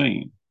what you've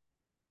seen.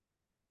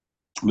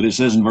 But it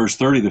says in verse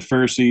 30, the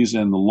Pharisees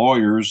and the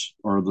lawyers,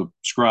 or the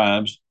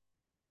scribes,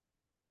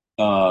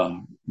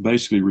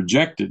 basically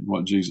rejected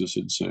what Jesus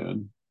had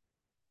said.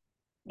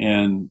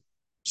 And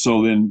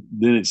so then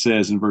it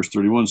says in verse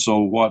 31,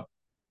 so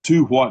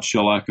to what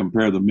shall I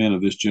compare the men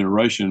of this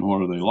generation?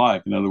 What are they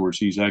like? In other words,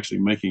 he's actually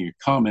making a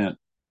comment,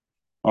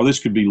 or this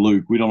could be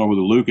Luke. We don't know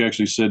whether Luke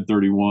actually said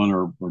 31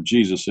 or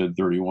Jesus said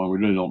 31. We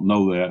really don't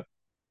know that.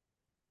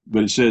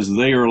 But it says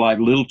they are like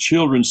little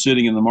children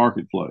sitting in the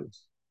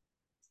marketplace,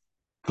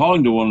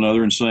 calling to one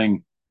another and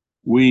saying,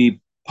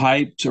 we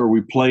piped or we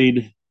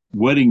played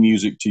wedding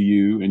music to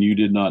you, and you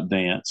did not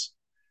dance.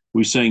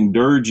 We sang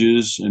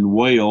dirges and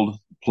wailed,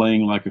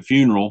 playing like a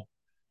funeral,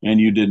 and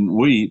you didn't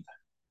weep.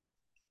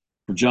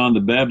 For John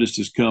the Baptist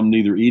has come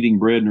neither eating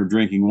bread nor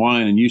drinking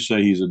wine, and you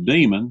say he's a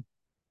demon.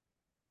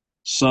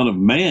 Son of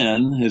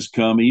Man has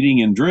come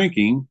eating and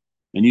drinking,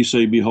 and you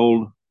say,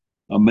 behold,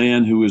 a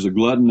man who is a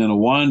glutton and a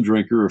wine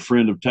drinker, a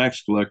friend of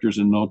tax collectors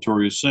and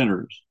notorious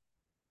sinners.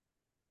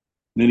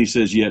 And then he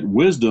says, yet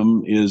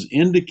wisdom is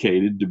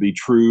indicated to be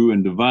true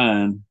and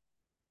divine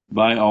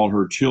by all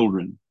her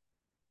children.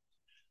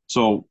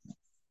 So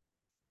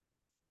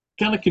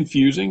kind of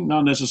confusing,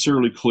 not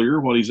necessarily clear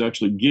what he's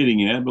actually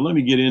getting at, but let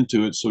me get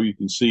into it so you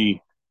can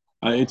see.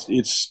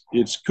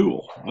 It's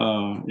cool.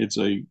 It's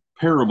a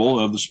parable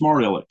of the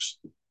smart alecks.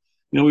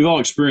 We've all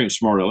experienced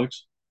smart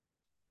alecks.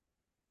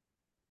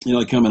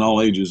 They come in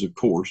all ages, of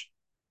course.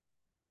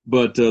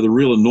 But the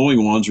real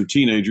annoying ones are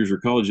teenagers or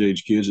college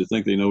age kids that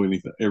think they know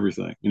anything,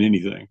 everything, and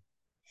anything.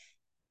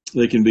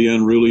 They can be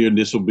unruly and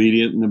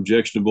disobedient and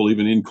objectionable,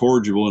 even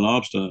incorrigible and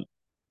obstinate.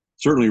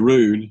 Certainly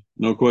rude,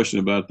 no question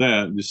about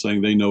that. Just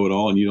saying they know it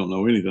all and you don't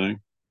know anything.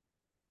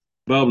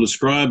 The Bible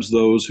describes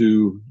those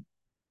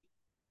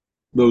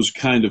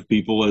kind of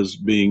people as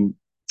being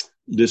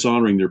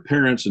dishonoring their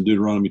parents in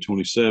Deuteronomy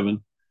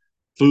 27,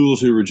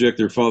 fools who reject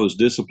their father's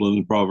discipline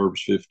in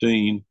Proverbs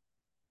 15,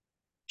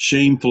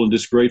 shameful and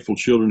disgraceful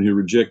children who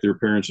reject their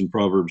parents in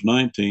Proverbs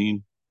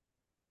 19,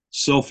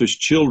 selfish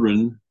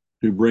children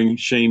who bring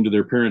shame to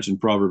their parents in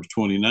Proverbs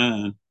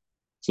 29.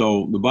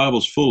 So the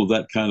Bible's full of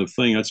that kind of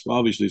thing. That's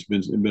obviously it's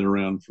been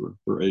around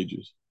for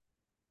ages.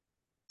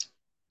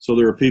 So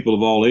there are people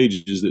of all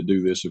ages that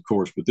do this, of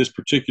course, but this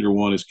particular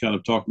one is kind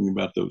of talking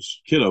about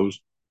those kiddos.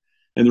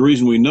 And the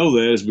reason we know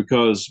that is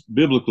because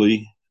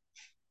biblically,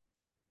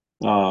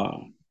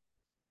 there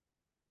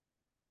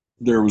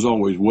was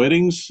always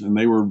weddings, and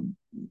they were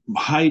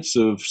heights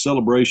of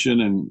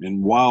celebration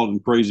and wild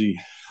and crazy,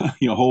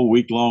 whole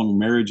week-long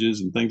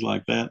marriages and things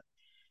like that.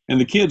 And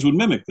the kids would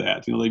mimic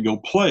that. They'd go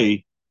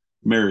play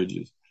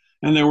marriages.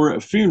 And there were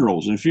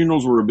funerals, and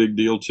funerals were a big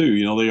deal too.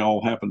 They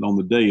all happened on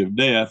the day of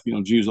death.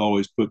 Jews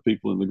always put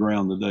people in the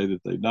ground the day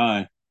that they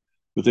die,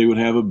 but they would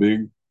have a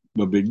big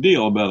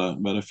deal about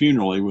a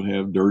funeral. They would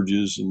have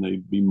dirges, and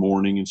they'd be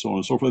mourning and so on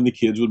and so forth. And the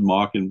kids would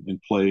mock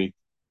and play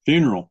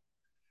funeral,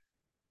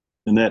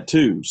 and that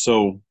too.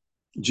 So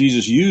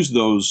Jesus used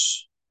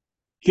those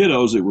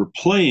kiddos that were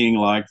playing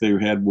like they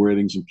had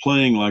weddings and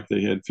playing like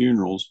they had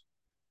funerals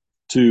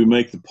to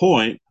make the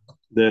point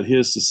that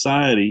his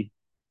society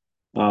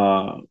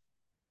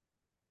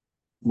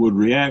would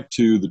react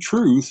to the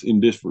truth in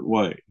different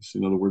ways.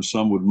 In other words,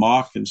 some would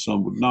mock and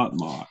some would not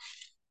mock.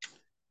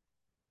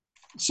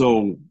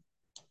 So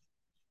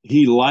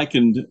he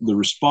likened the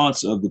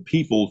response of the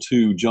people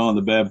to John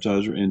the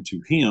Baptizer and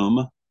to him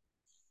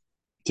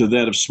to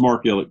that of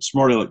smart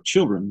aleck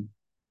children,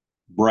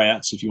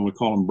 brats, if you want to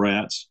call them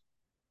brats.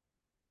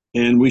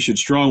 And we should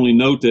strongly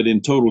note that in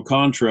total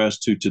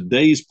contrast to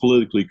today's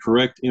politically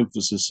correct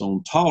emphasis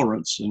on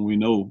tolerance, and we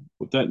know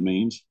what that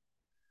means,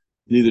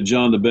 neither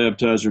John the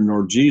Baptizer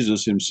nor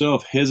Jesus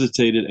himself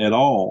hesitated at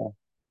all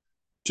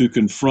to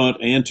confront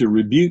and to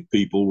rebuke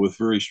people with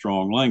very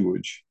strong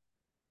language.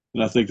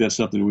 And I think that's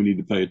something we need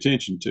to pay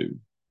attention to.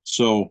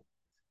 So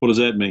what does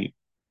that mean?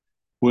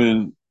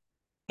 When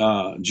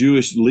a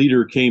Jewish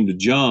leader came to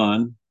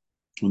John,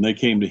 when they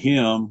came to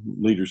him,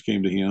 leaders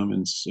came to him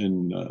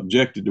and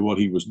objected to what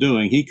he was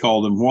doing, he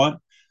called them what?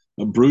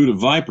 A brood of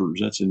vipers.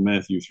 That's in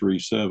Matthew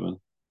 3:7.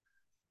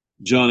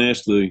 John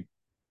asked the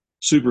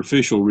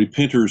superficial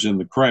repenters in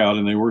the crowd,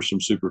 and there were some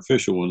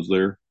superficial ones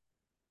there,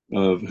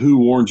 of who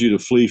warned you to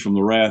flee from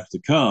the wrath to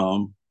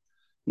come,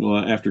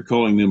 after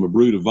calling them a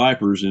brood of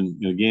vipers,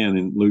 and again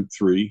in Luke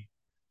 3.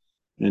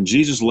 And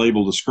Jesus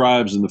labeled the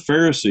scribes and the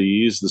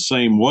Pharisees the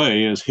same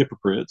way as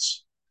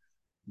hypocrites,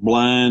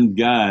 blind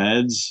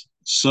guides,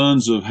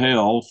 sons of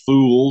hell,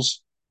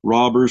 fools,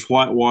 robbers,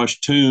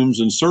 whitewashed tombs,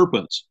 and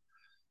serpents.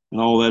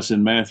 And all that's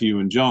in Matthew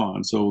and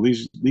John. So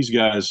these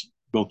guys,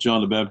 both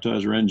John the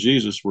Baptizer and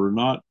Jesus, were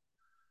not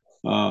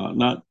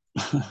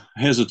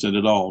hesitant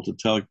at all to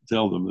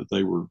tell them that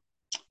they were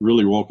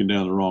really walking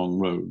down the wrong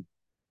road.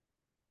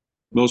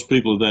 Most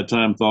people at that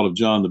time thought of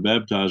John the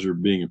Baptizer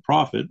being a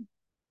prophet,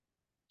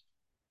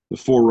 the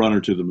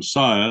forerunner to the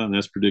Messiah, and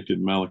that's predicted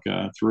in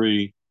Malachi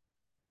 3.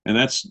 And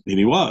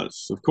he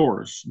was, of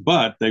course.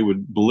 But they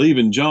would believe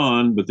in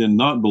John, but then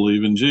not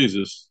believe in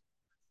Jesus.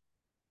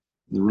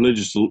 The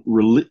religious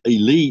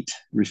elite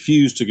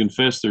refused to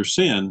confess their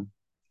sin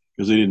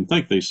because they didn't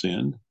think they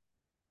sinned,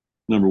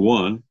 number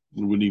one,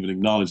 and wouldn't even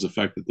acknowledge the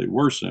fact that they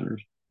were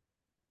sinners.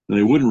 And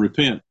they wouldn't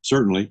repent,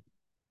 certainly,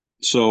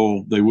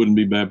 so they wouldn't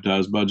be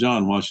baptized by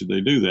John. Why should they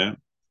do that?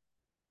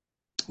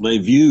 They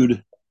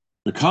viewed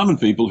the common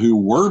people who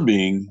were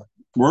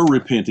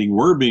repenting,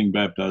 were being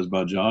baptized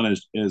by John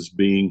as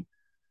being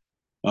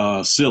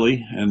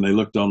silly, and they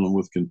looked on them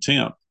with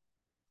contempt.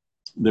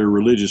 Their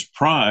religious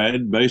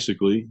pride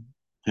basically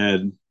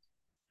had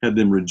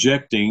them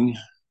rejecting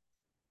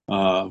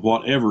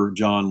whatever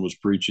John was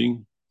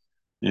preaching,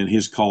 and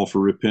his call for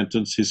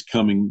repentance, his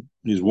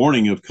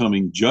warning of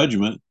coming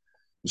judgment,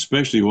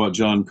 especially what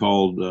John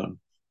called them,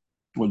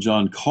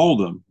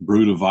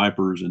 brood of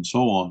vipers and so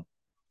on.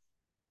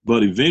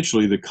 But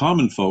eventually the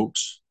common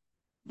folks,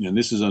 and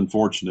this is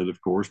unfortunate, of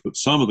course, but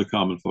some of the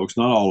common folks,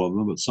 not all of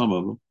them, but some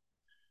of them,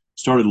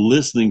 started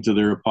listening to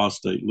their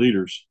apostate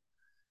leaders.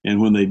 And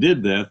when they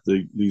did that,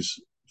 these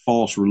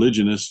false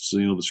religionists,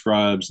 the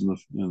scribes and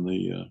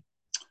the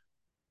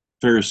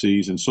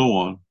Pharisees and so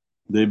on,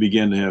 they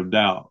began to have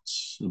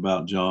doubts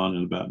about John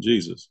and about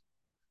Jesus.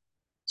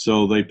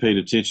 So they paid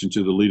attention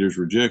to the leader's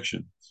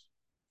rejection,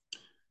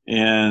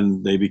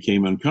 and they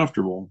became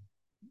uncomfortable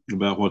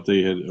about what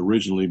they had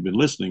originally been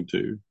listening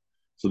to.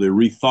 So they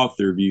rethought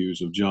their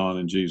views of John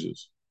and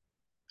Jesus.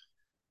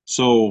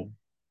 So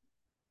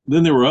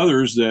then there were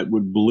others that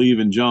would believe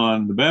in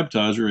John the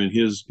Baptizer and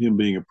him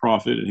being a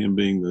prophet and him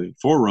being the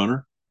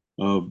forerunner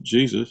of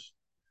Jesus,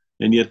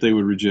 and yet they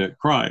would reject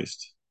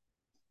Christ.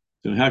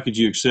 And how could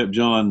you accept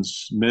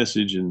John's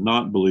message and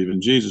not believe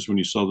in Jesus when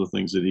you saw the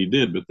things that he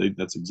did? But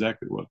that's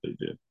exactly what they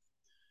did.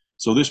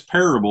 So this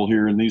parable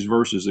here in these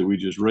verses that we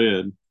just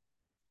read,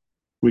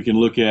 we can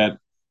look at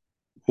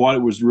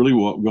what was really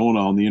going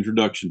on, the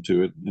introduction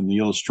to it, and the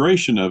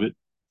illustration of it,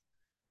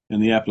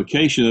 and the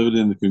application of it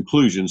in the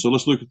conclusion. So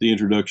let's look at the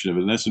introduction of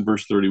it, and that's in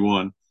verse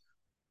 31.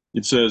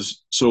 It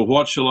says, "So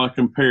what shall I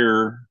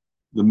compare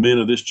the men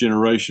of this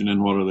generation,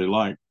 and what are they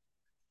like?"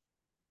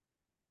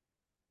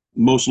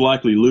 Most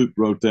likely Luke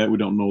wrote that. We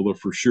don't know that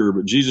for sure,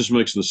 but Jesus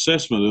makes an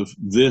assessment of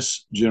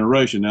this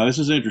generation. Now, this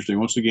is interesting.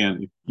 Once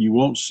again, you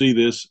won't see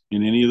this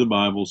in any of the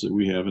Bibles that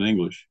we have in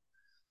English,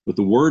 but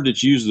the word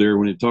that's used there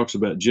when it talks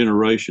about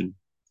generation,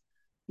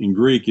 in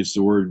Greek, it's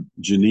the word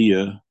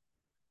genea,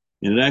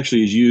 and it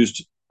actually is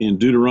used in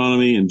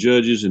Deuteronomy and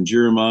Judges and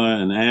Jeremiah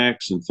and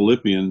Acts and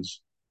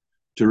Philippians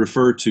to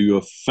refer to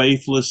a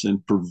faithless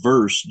and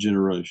perverse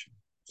generation.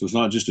 So it's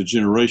not just a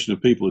generation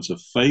of people, it's a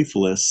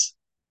faithless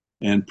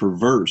and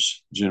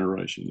perverse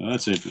generation. Now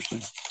that's interesting.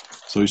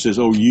 So he says,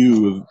 "Oh,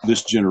 you of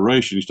this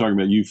generation," he's talking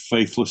about you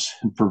faithless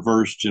and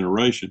perverse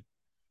generation.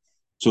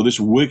 So this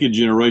wicked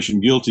generation,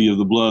 guilty of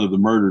the blood of the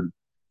murdered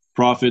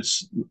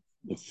prophets,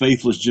 the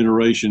faithless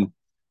generation,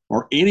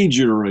 or any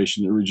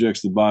generation that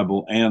rejects the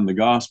Bible and the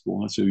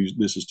gospel. That's who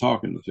this is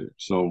talking to.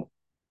 So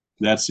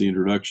that's the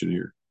introduction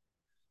here.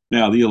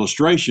 Now, the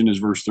illustration is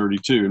verse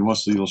 32. And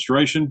what's the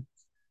illustration?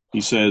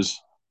 He says,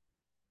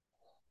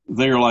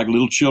 "They are like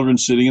little children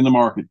sitting in the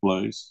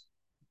marketplace,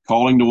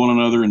 calling to one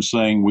another and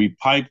saying, 'We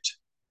piped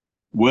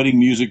wedding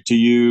music to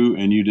you,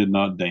 and you did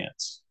not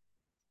dance.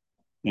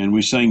 And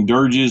we sang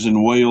dirges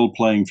and wailed,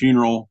 playing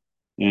funeral,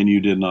 and you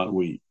did not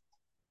weep.'"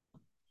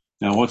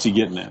 Now, what's he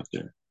getting at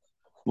there?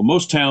 Well,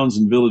 most towns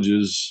and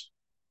villages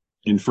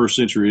in first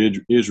century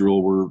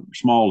Israel were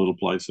small little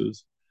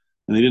places,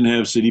 and they didn't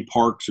have city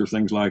parks or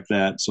things like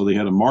that. So they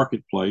had a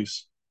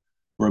marketplace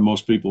where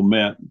most people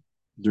met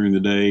during the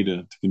day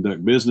to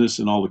conduct business,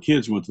 and all the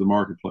kids went to the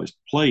marketplace to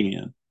play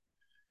in.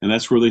 And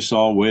that's where they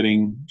saw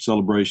wedding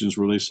celebrations,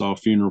 where they saw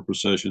funeral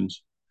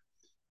processions.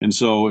 And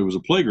so it was a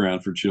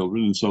playground for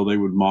children, and so they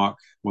would mock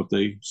what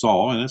they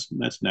saw, and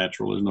that's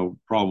natural. There's no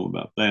problem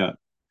about that.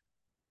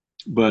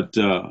 But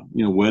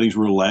weddings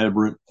were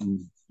elaborate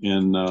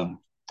and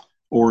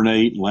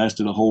ornate, and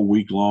lasted a whole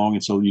week long,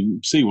 and so you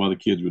can see why the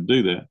kids would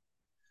do that.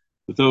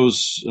 But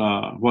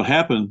what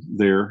happened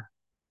there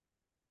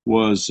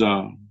was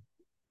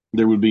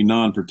there would be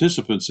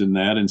non-participants in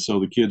that, and so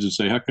the kids would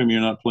say, "How come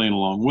you're not playing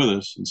along with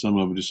us?" And some of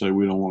them would just say,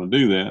 "We don't want to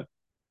do that."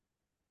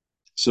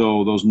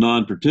 So those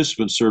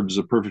non-participants served as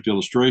a perfect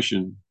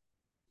illustration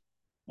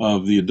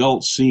of the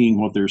adults seeing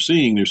what they're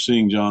seeing. They're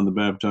seeing John the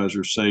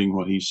Baptizer saying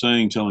what he's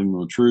saying, telling them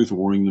the truth,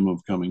 warning them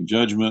of coming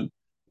judgment,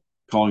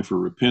 calling for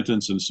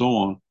repentance, and so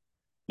on.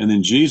 And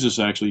then Jesus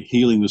actually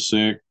healing the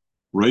sick,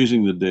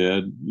 raising the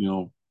dead,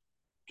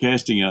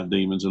 casting out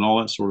demons and all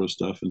that sort of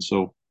stuff. And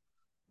so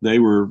they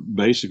were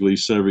basically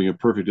serving a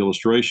perfect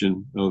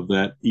illustration of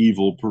that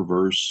evil,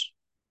 perverse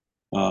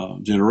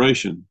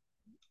generation.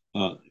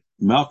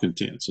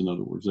 Malcontents, in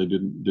other words, they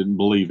didn't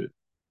believe it.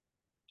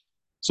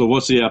 So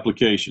what's the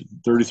application?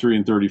 33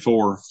 and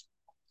 34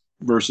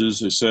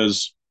 verses, it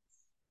says,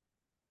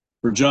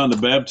 "For John the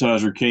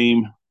Baptizer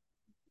came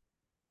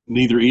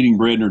neither eating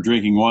bread nor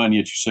drinking wine,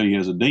 yet you say he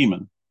has a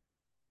demon."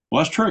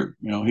 Well, that's true.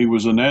 He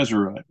was a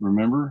Nazarite,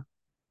 remember?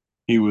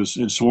 He was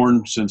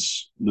sworn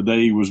since the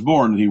day he was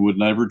born that he would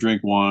never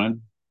drink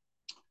wine,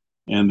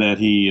 and that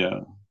he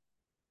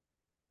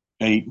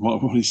ate,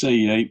 what did he say?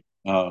 He ate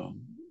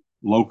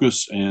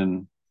locusts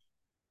and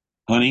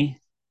honey.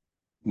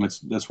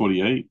 That's what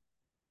he ate.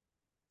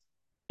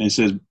 And it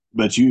says,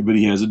 but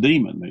he has a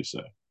demon, they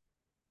say.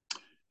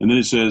 And then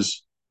it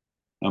says,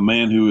 a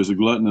man who is a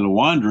glutton and a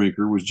wine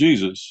drinker was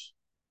Jesus,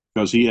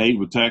 because he ate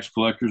with tax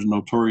collectors and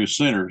notorious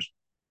sinners.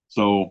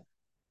 So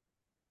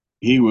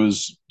he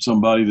was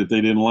somebody that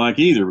they didn't like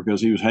either,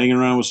 because he was hanging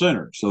around with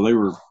sinners. So they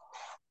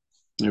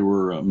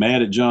were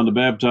mad at John the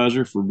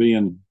Baptizer for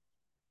being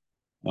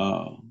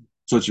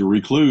such a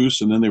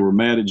recluse, and then they were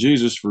mad at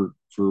Jesus for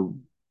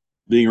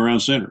being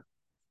around sinners.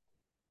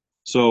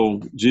 So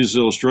Jesus'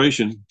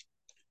 illustration,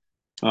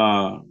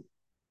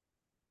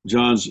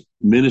 John's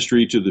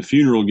ministry to the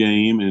funeral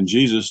game and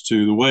Jesus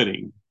to the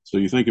wedding. So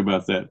you think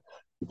about that.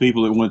 The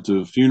people that went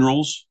to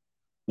funerals,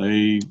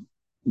 they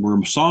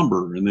were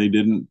somber and they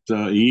didn't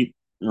eat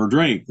or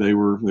drink. They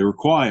were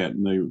quiet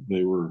and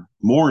they were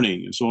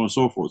mourning and so on and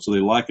so forth. So they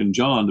likened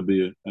John to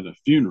be at a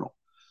funeral.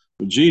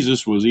 But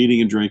Jesus was eating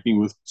and drinking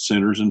with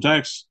sinners and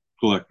tax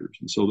collectors.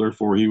 And so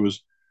therefore he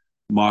was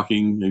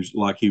mocking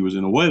like he was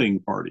in a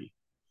wedding party.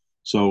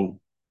 So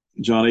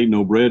John ate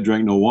no bread,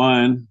 drank no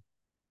wine,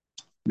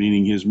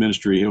 meaning his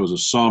ministry, it was a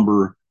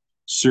somber,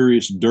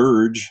 serious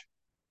dirge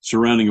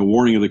surrounding a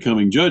warning of the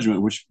coming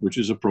judgment, which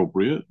is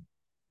appropriate.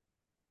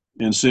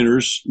 And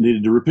sinners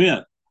needed to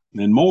repent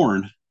and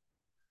mourn.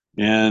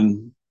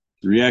 And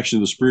the reaction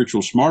of the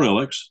spiritual smart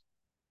alecks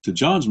to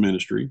John's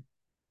ministry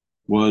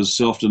was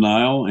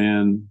self-denial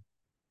and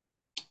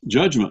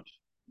judgment.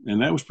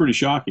 And that was pretty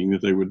shocking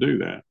that they would do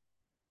that.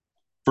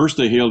 First,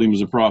 they hailed him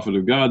as a prophet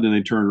of God, then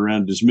they turned around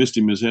and dismissed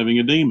him as having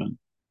a demon.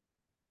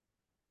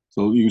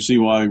 So you can see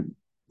why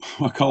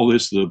I call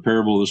this the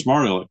parable of the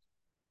smart aleck.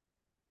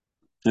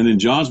 And then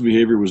John's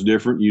behavior was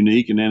different,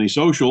 unique, and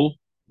antisocial.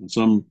 And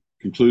some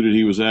concluded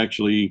he was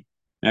actually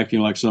acting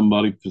like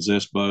somebody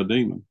possessed by a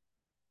demon.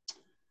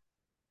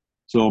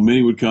 So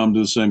many would come to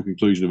the same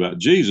conclusion about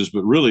Jesus,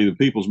 but really the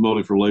people's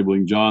motive for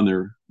labeling John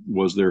there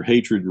was their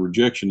hatred and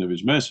rejection of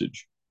his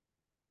message.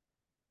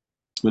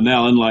 But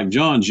now, unlike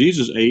John,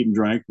 Jesus ate and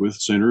drank with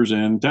sinners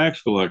and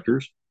tax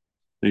collectors.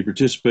 He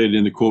participated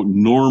in the, quote,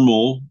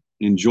 normal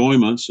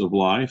enjoyments of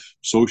life,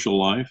 social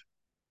life,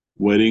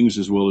 weddings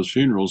as well as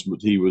funerals,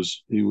 but he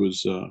was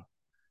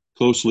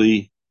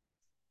closely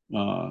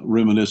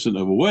reminiscent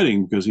of a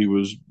wedding because he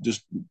was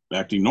just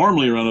acting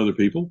normally around other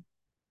people.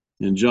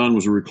 And John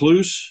was a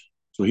recluse,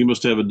 so he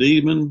must have a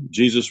demon.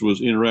 Jesus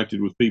was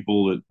interacted with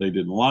people that they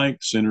didn't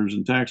like, sinners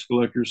and tax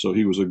collectors, so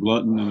he was a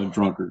glutton and a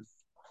drunkard.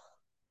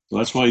 So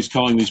that's why he's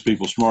calling these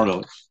people smart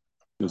alecks,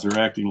 because they're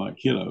acting like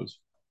kiddos,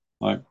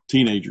 like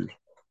teenagers.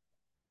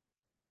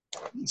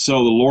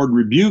 So the Lord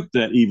rebuked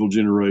that evil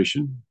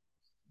generation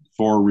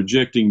for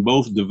rejecting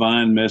both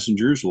divine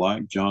messengers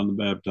like John the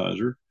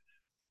Baptizer,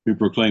 who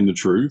proclaimed the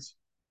truth,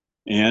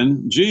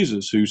 and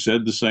Jesus, who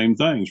said the same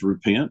things: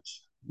 repent,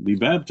 be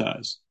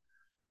baptized.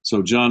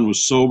 So John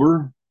was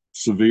sober,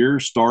 severe,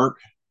 stark,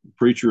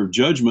 preacher of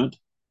judgment,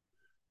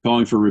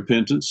 calling for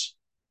repentance,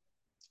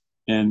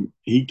 and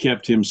he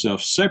kept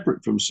himself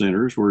separate from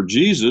sinners, where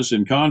Jesus,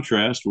 in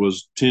contrast,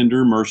 was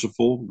tender,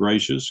 merciful,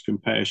 gracious,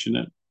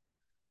 compassionate,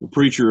 a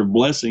preacher of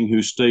blessing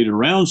who stayed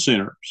around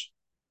sinners,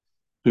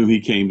 whom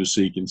he came to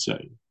seek and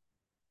save.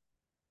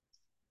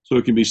 So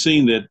it can be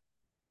seen that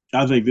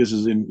I think this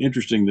is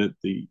interesting that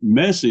the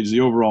message,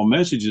 the overall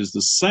message is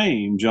the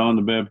same, John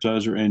the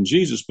Baptizer and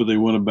Jesus, but they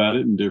went about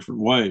it in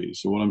different ways.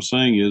 So what I'm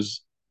saying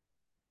is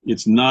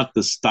it's not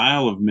the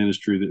style of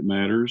ministry that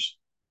matters.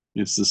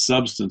 It's the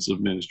substance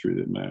of ministry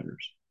that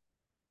matters.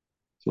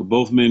 So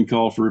both men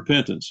call for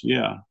repentance.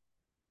 Yeah.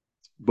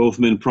 Both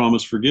men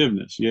promised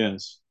forgiveness.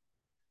 Yes.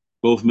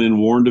 Both men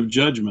warned of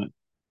judgment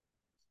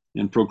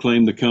and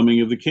proclaimed the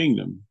coming of the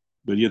kingdom,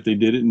 but yet they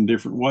did it in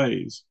different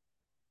ways.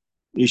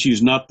 The issue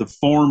is not the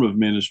form of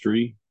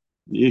ministry.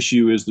 The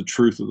issue is the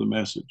truth of the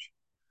message.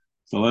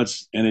 So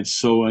and it's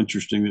so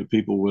interesting that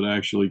people would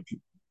actually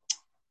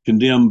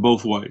condemn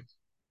both ways.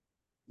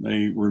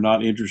 They were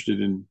not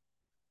interested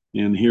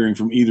in hearing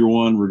from either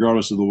one,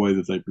 regardless of the way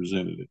that they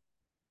presented it.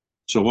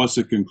 So what's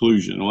the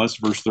conclusion? Well, that's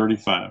verse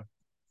 35.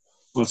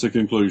 What's the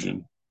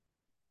conclusion?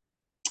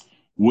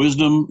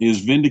 Wisdom is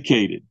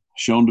vindicated,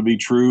 shown to be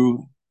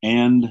true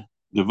and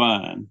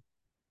divine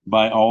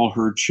by all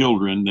her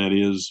children, that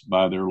is,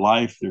 by their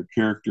life, their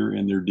character,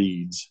 and their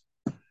deeds.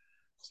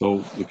 So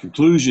the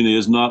conclusion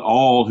is not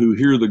all who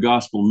hear the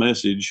gospel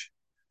message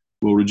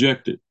will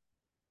reject it,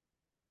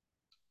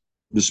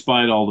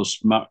 despite all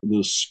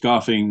the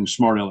scoffing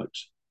smart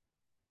alecks.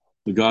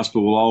 The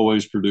gospel will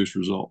always produce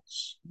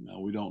results. Now,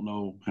 we don't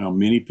know how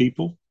many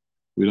people.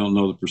 We don't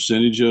know the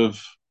percentage of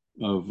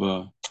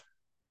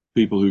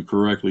people who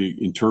correctly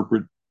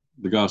interpret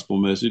the gospel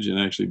message and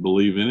actually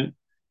believe in it,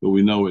 but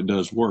we know it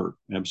does work,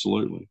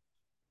 absolutely.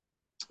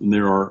 And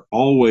there are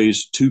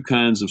always two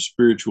kinds of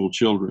spiritual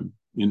children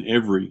in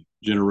every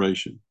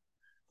generation.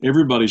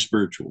 Everybody's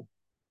spiritual.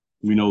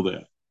 We know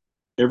that.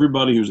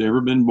 Everybody who's ever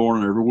been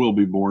born or ever will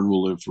be born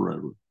will live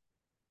forever.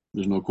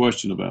 There's no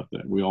question about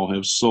that. We all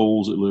have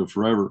souls that live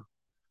forever.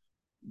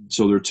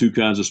 So there are two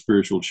kinds of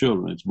spiritual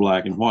children. It's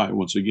black and white,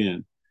 once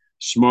again.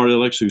 Smart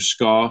alecks who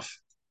scoff,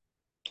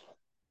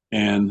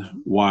 and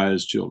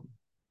wise children.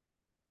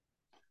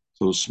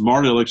 So the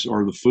smart alecks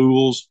are the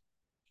fools,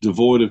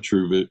 devoid of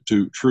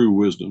true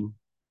wisdom,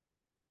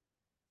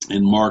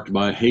 and marked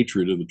by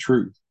hatred of the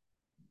truth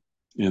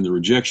and the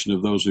rejection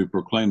of those who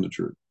proclaim the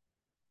truth.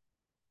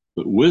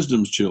 But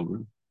wisdom's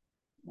children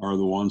are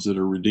the ones that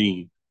are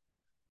redeemed,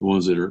 the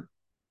ones that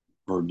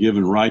are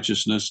given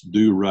righteousness,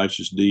 do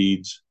righteous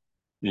deeds,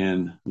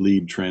 and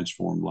lead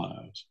transformed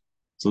lives.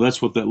 So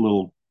that's what that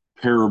little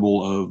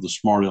parable of the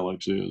smart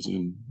alecks is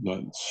in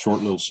that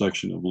short little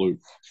section of Luke.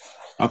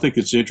 I think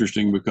it's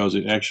interesting because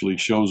it actually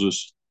shows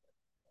us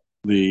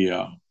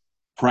the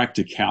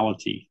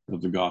practicality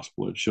of the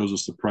gospel. It shows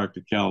us the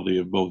practicality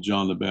of both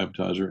John the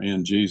Baptizer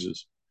and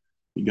Jesus.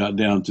 It got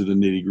down to the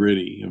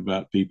nitty-gritty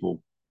about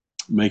people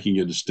making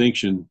a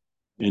distinction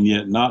and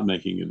yet not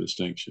making a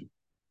distinction.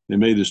 They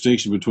made a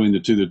distinction between the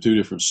two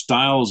different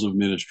styles of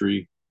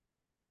ministry,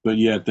 but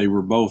yet they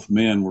were both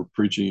men were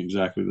preaching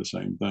exactly the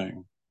same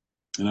thing.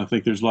 And I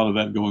think there's a lot of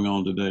that going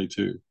on today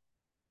too.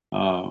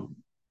 Uh,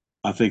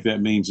 I think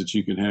that means that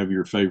you can have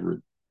your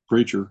favorite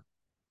preacher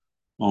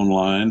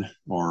online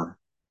or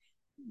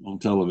on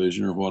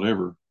television or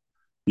whatever.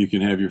 You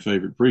can have your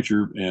favorite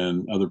preacher,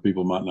 and other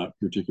people might not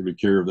particularly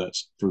care of that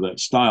for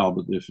that style.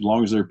 But if, as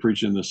long as they're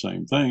preaching the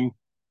same thing,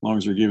 as long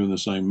as they're giving the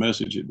same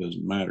message, it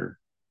doesn't matter.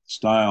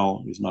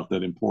 Style is not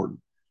that important.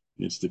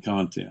 It's the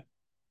content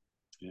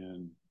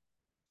and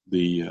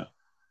the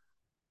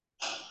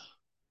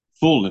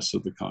fullness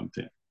of the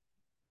content.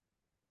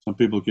 Some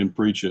people can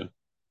preach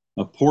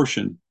a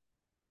portion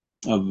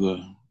of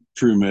the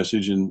true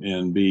message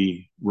and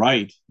be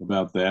right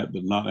about that,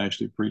 but not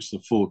actually preach the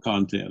full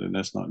content. And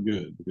that's not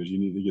good because you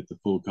need to get the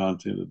full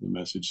content of the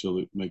message so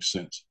that it makes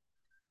sense.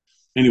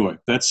 Anyway,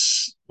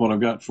 that's what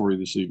I've got for you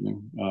this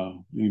evening.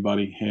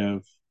 Anybody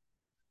have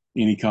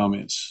any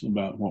comments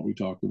about what we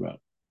talked about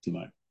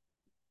tonight?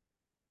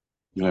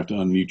 You'll have to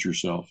unmute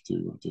yourself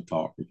to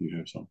talk if you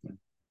have something.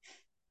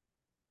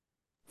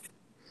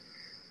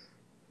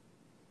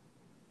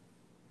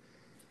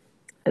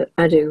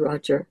 I do,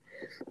 Roger.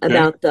 Okay.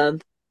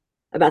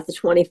 About the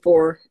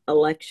 24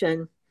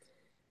 election.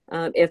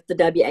 If the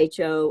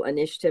WHO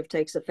initiative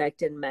takes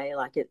effect in May,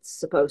 like it's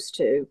supposed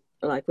to,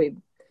 like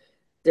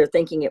they're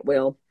thinking it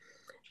will,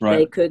 Right.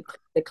 they could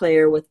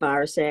declare with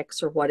Virus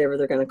X or whatever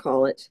they're going to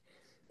call it,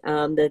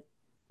 that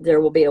there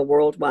will be a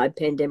worldwide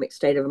pandemic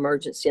state of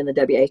emergency, and the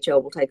WHO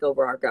will take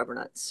over our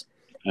governance,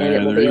 and it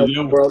And will there be a you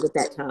go. world at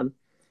that time.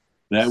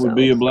 That would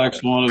be So, a black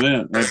swan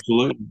event.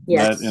 Absolutely.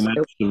 yes, That's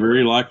a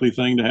very likely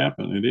thing to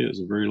happen. It is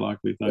a very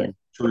likely yes. thing.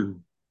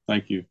 True.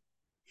 Thank you.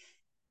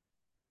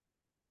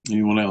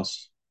 Anyone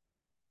else?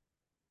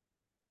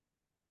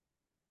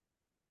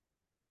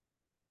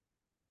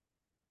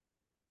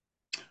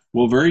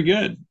 Well, very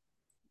good.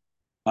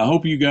 I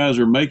hope you guys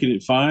are making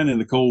it fine in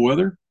the cold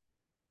weather.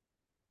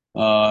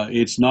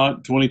 It's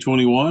not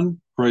 2021.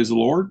 Praise the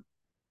Lord.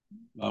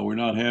 We're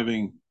not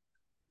having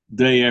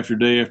day after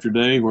day after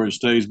day where it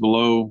stays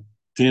below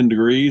 10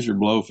 degrees or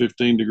below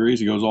 15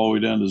 degrees. It goes all the way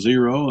down to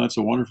zero. That's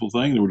a wonderful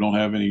thing that we don't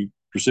have any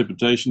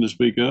precipitation to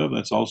speak of.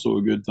 That's also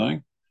a good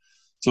thing.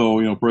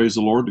 So, praise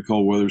the Lord, the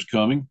cold weather's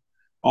coming.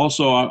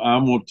 Also, I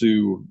want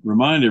to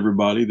remind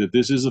everybody that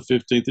this is the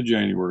 15th of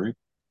January.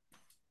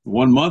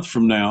 1 month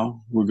from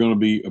now, we're going to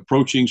be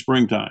approaching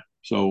springtime.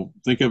 So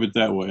think of it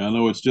that way. I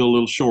know it's still a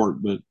little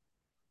short, but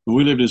when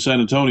we lived in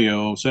San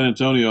Antonio,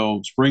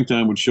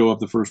 springtime would show up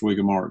the first week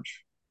of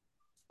March.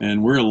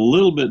 And we're a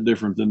little bit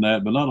different than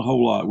that, but not a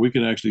whole lot. We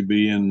could actually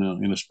be in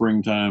a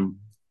springtime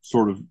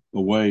sort of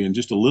a way in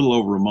just a little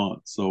over a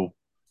month. So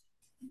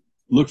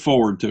look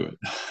forward to it.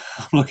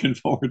 I'm looking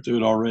forward to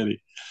it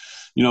already.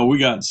 We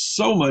got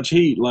so much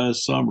heat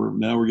last summer.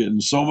 Now we're getting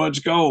so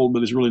much cold,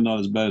 but it's really not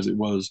as bad as it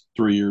was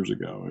 3 years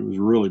ago. It was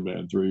really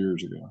bad 3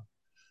 years ago.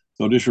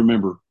 So just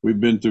remember, we've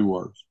been through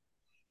worse,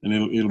 and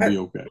it'll I, be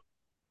okay.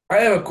 I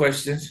have a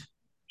question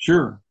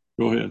Sure,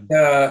 go ahead.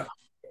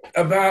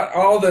 about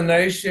all the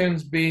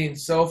nations being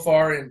so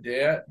far in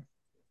debt.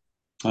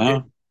 If,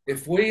 Uh-huh.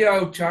 if we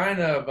owe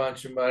China a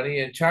bunch of money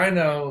and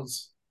China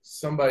owns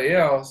somebody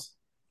else,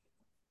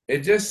 it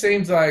just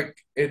seems like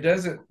it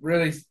doesn't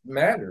really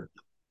matter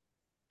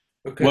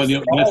Well, because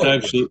they're all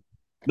in debt.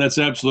 that's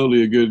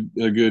absolutely a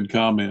good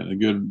comment, a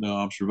good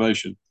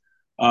observation.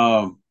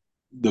 Um,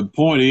 the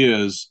point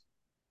is,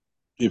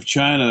 if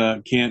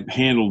China can't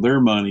handle their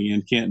money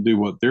and can't do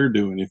what they're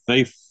doing, if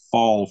they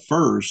fall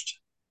first,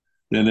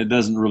 then it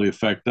doesn't really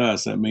affect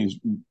us. That means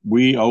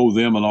we owe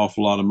them an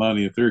awful lot of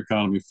money. If their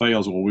economy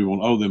fails, well, we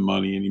won't owe them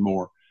money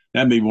anymore.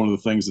 That may be one of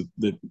the things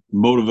that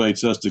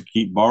motivates us to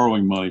keep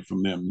borrowing money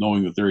from them,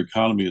 knowing that their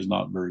economy is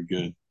not very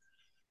good.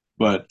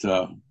 But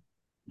the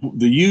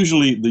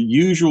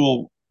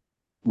usual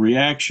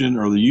reaction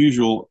or the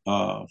usual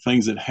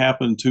things that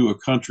happen to a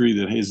country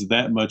that is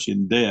that much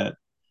in debt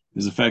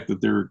is the fact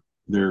that their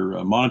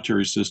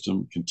monetary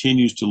system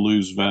continues to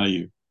lose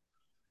value.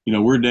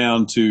 We're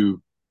down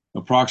to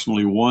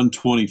approximately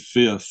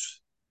 1/25th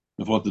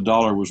of what the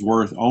dollar was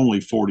worth only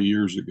 40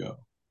 years ago.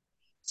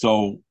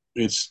 So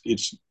it's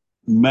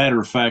matter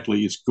of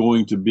factly, it's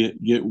going to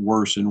get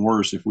worse and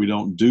worse if we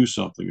don't do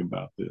something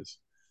about this.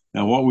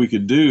 Now, what we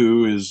could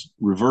do is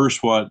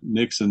reverse what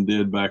Nixon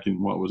did back in,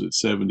 what was it,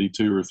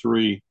 72 or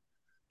 3,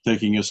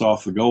 taking us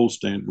off the gold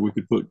standard. We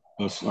could put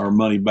our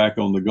money back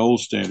on the gold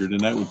standard,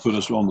 and that would put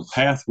us on the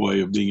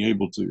pathway of being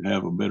able to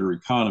have a better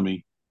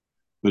economy,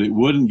 but it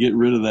wouldn't get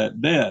rid of that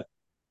debt.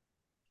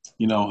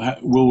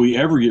 Will we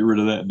ever get rid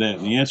of that debt?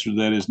 And the answer to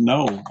that is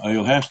no.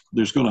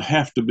 There's going to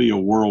have to be a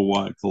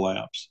worldwide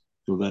collapse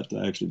for that to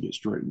actually get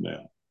straightened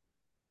out.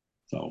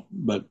 So,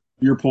 but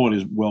your point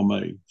is well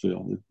made,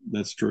 Phil.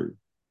 That's true.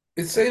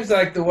 It seems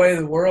like the way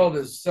the world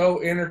is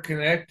so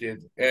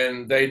interconnected,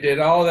 and they did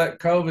all that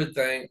COVID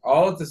thing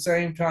all at the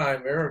same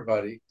time,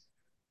 everybody,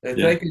 that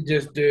Yeah. they could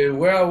just do,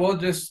 well, we'll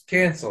just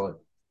cancel it.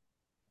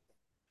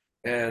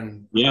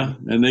 And Yeah,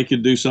 and they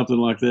could do something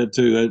like that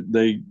too.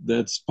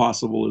 That's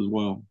possible as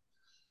well.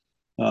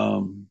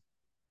 Um,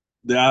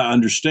 I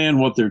understand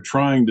what they're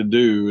trying to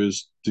do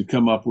is to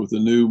come up with a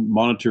new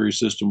monetary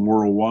system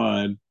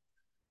worldwide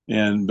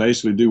and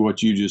basically do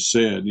what you just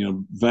said,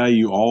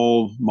 value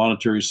all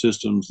monetary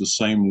systems the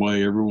same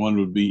way. Everyone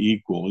would be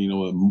equal.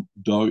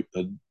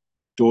 A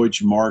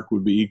Deutsche Mark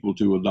would be equal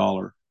to a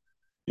dollar,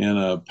 and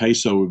a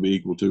peso would be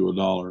equal to a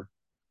dollar,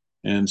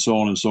 and so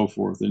on and so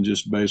forth, and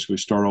just basically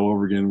start all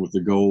over again with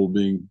the gold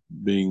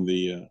being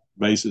the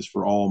basis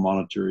for all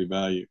monetary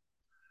value.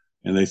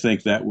 And they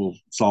think that will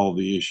solve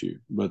the issue.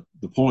 But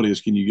the point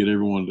is, can you get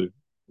everyone to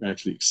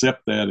actually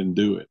accept that and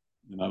do it?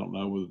 And I don't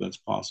know whether that's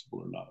possible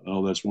or not. I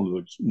know that's one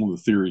of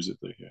the theories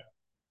that they have.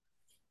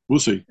 We'll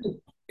see.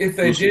 If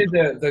they did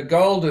the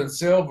gold and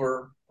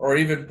silver or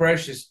even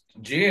precious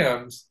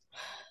gems,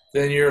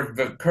 then your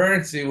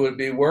currency would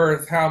be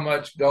worth how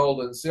much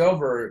gold and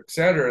silver, et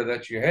cetera,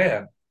 that you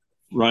have.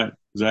 Right.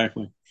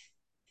 Exactly.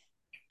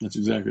 That's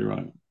exactly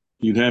right.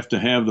 You'd have to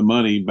have the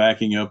money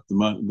backing up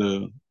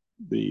the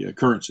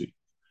currency.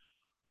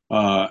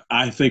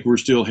 I think we're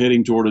still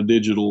heading toward a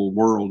digital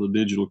world, a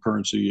digital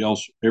currency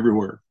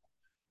everywhere.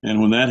 And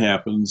when that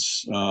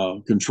happens,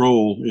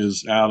 control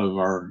is out of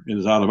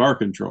our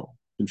control.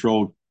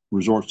 Control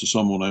resorts to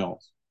someone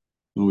else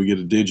when we get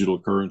a digital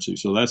currency.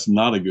 So that's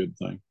not a good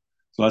thing.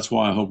 So that's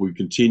why I hope we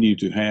continue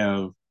to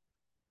have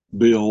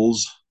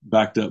bills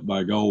backed up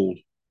by gold.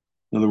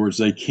 In other words,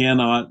 they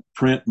cannot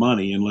print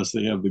money unless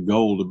they have the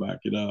gold to back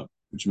it up,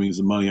 which means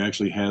the money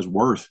actually has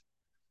worth.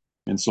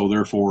 And so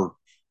therefore,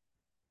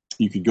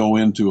 you could go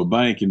into a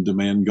bank and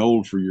demand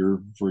gold for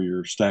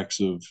your stacks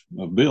of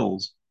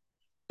bills,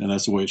 and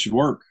that's the way it should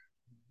work.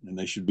 And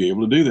they should be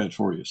able to do that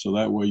for you. So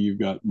that way you've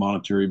got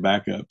monetary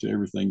backup to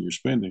everything you're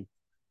spending.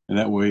 And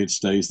that way it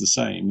stays the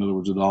same. In other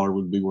words, a dollar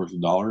would be worth a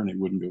dollar and it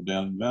wouldn't go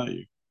down in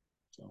value.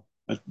 So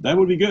that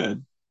would be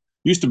good.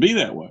 Used to be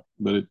that way,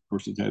 but of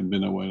course it hadn't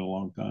been that way in a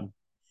long time.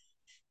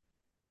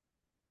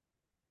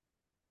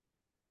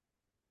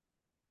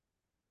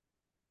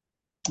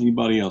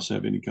 Anybody else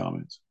have any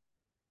comments?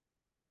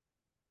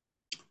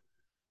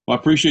 Well, I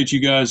appreciate you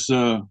guys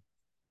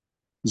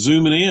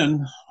zooming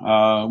in.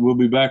 We'll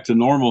be back to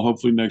normal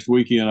hopefully next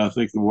weekend. I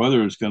think the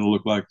weather is going to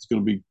look like it's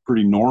going to be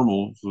pretty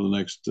normal for the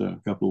next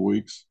couple of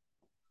weeks.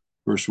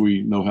 Of course,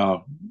 we know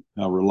how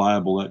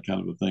reliable that kind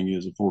of a thing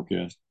is, a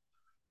forecast.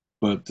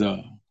 But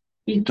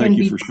thank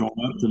you for showing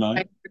up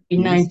tonight.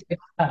 Yes.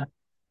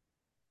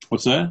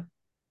 What's that?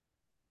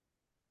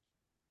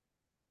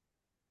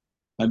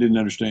 I didn't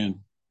understand.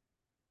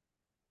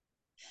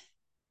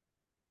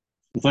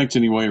 Well, thanks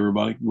anyway,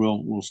 everybody.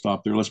 We'll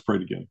stop there. Let's pray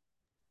together.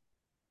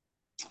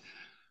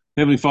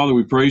 Heavenly Father,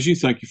 we praise you.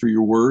 Thank you for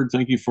your word.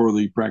 Thank you for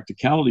the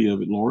practicality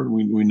of it, Lord.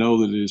 We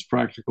know that it is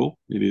practical.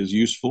 It is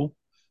useful.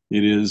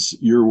 It is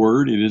your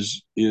word. It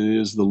is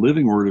the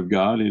living word of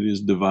God. It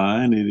is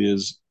divine. It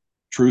is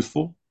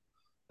truthful.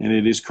 And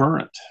it is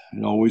current.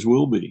 It always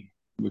will be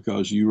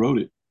because you wrote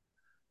it.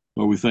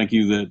 Lord, we thank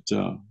you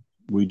that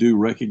we do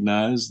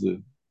recognize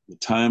the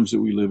times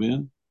that we live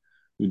in.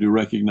 We do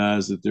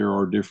recognize that there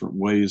are different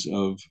ways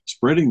of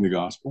spreading the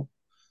gospel,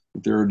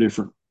 that there are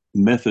different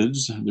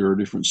methods, there are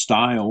different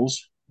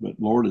styles. But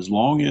Lord, as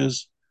long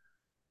as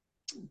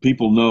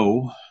people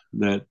know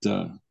that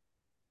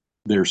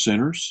they're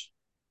sinners,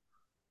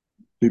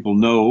 people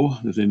know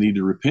that they need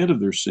to repent of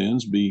their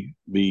sins, be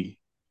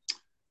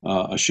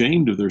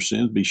ashamed of their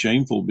sins, be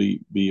shameful,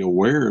 be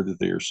aware that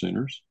they are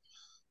sinners,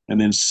 and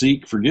then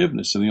seek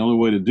forgiveness. And the only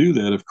way to do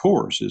that, of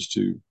course, is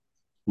to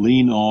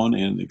lean on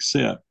and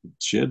accept the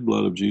shed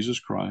blood of Jesus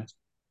Christ,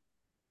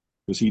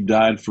 because he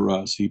died for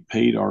us. He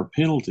paid our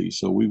penalty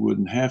so we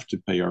wouldn't have to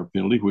pay our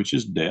penalty, which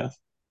is death.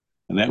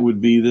 And that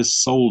would be this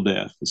soul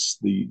death,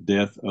 the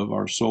death of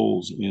our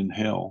souls in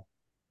hell.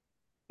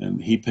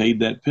 And he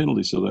paid that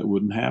penalty so that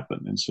wouldn't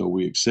happen. And so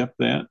we accept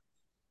that.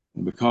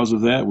 And because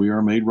of that, we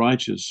are made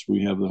righteous.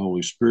 We have the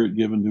Holy Spirit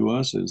given to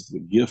us as the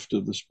gift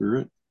of the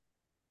Spirit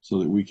so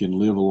that we can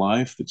live a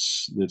life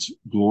that's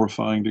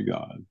glorifying to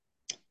God.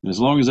 And as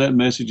long as that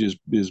message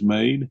is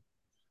made,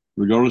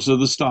 regardless of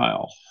the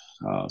style,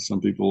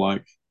 some people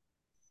like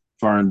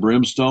fire and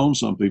brimstone,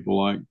 some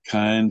people like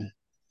kind,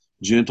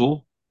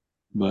 gentle,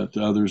 but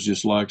others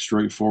just like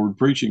straightforward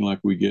preaching like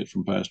we get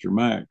from Pastor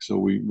Mac. So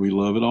we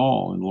love it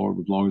all. And Lord,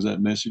 as long as that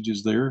message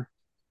is there,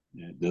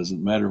 it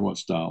doesn't matter what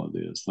style it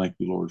is. Thank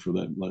you, Lord, for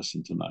that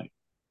lesson tonight.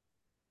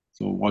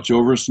 So watch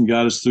over us and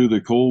guide us through the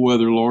cold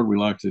weather, Lord. We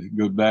like to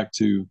go back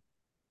to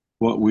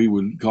what we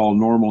would call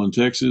normal in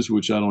Texas,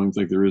 which I don't even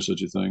think there is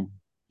such a thing.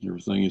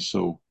 Everything is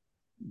so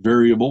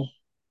variable.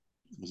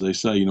 As they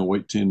say,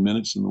 wait 10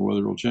 minutes and the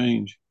weather will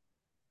change.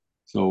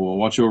 So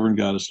watch over and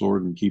guide us,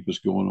 Lord, and keep us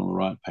going on the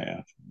right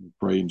path. We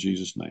pray in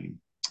Jesus' name.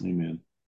 Amen.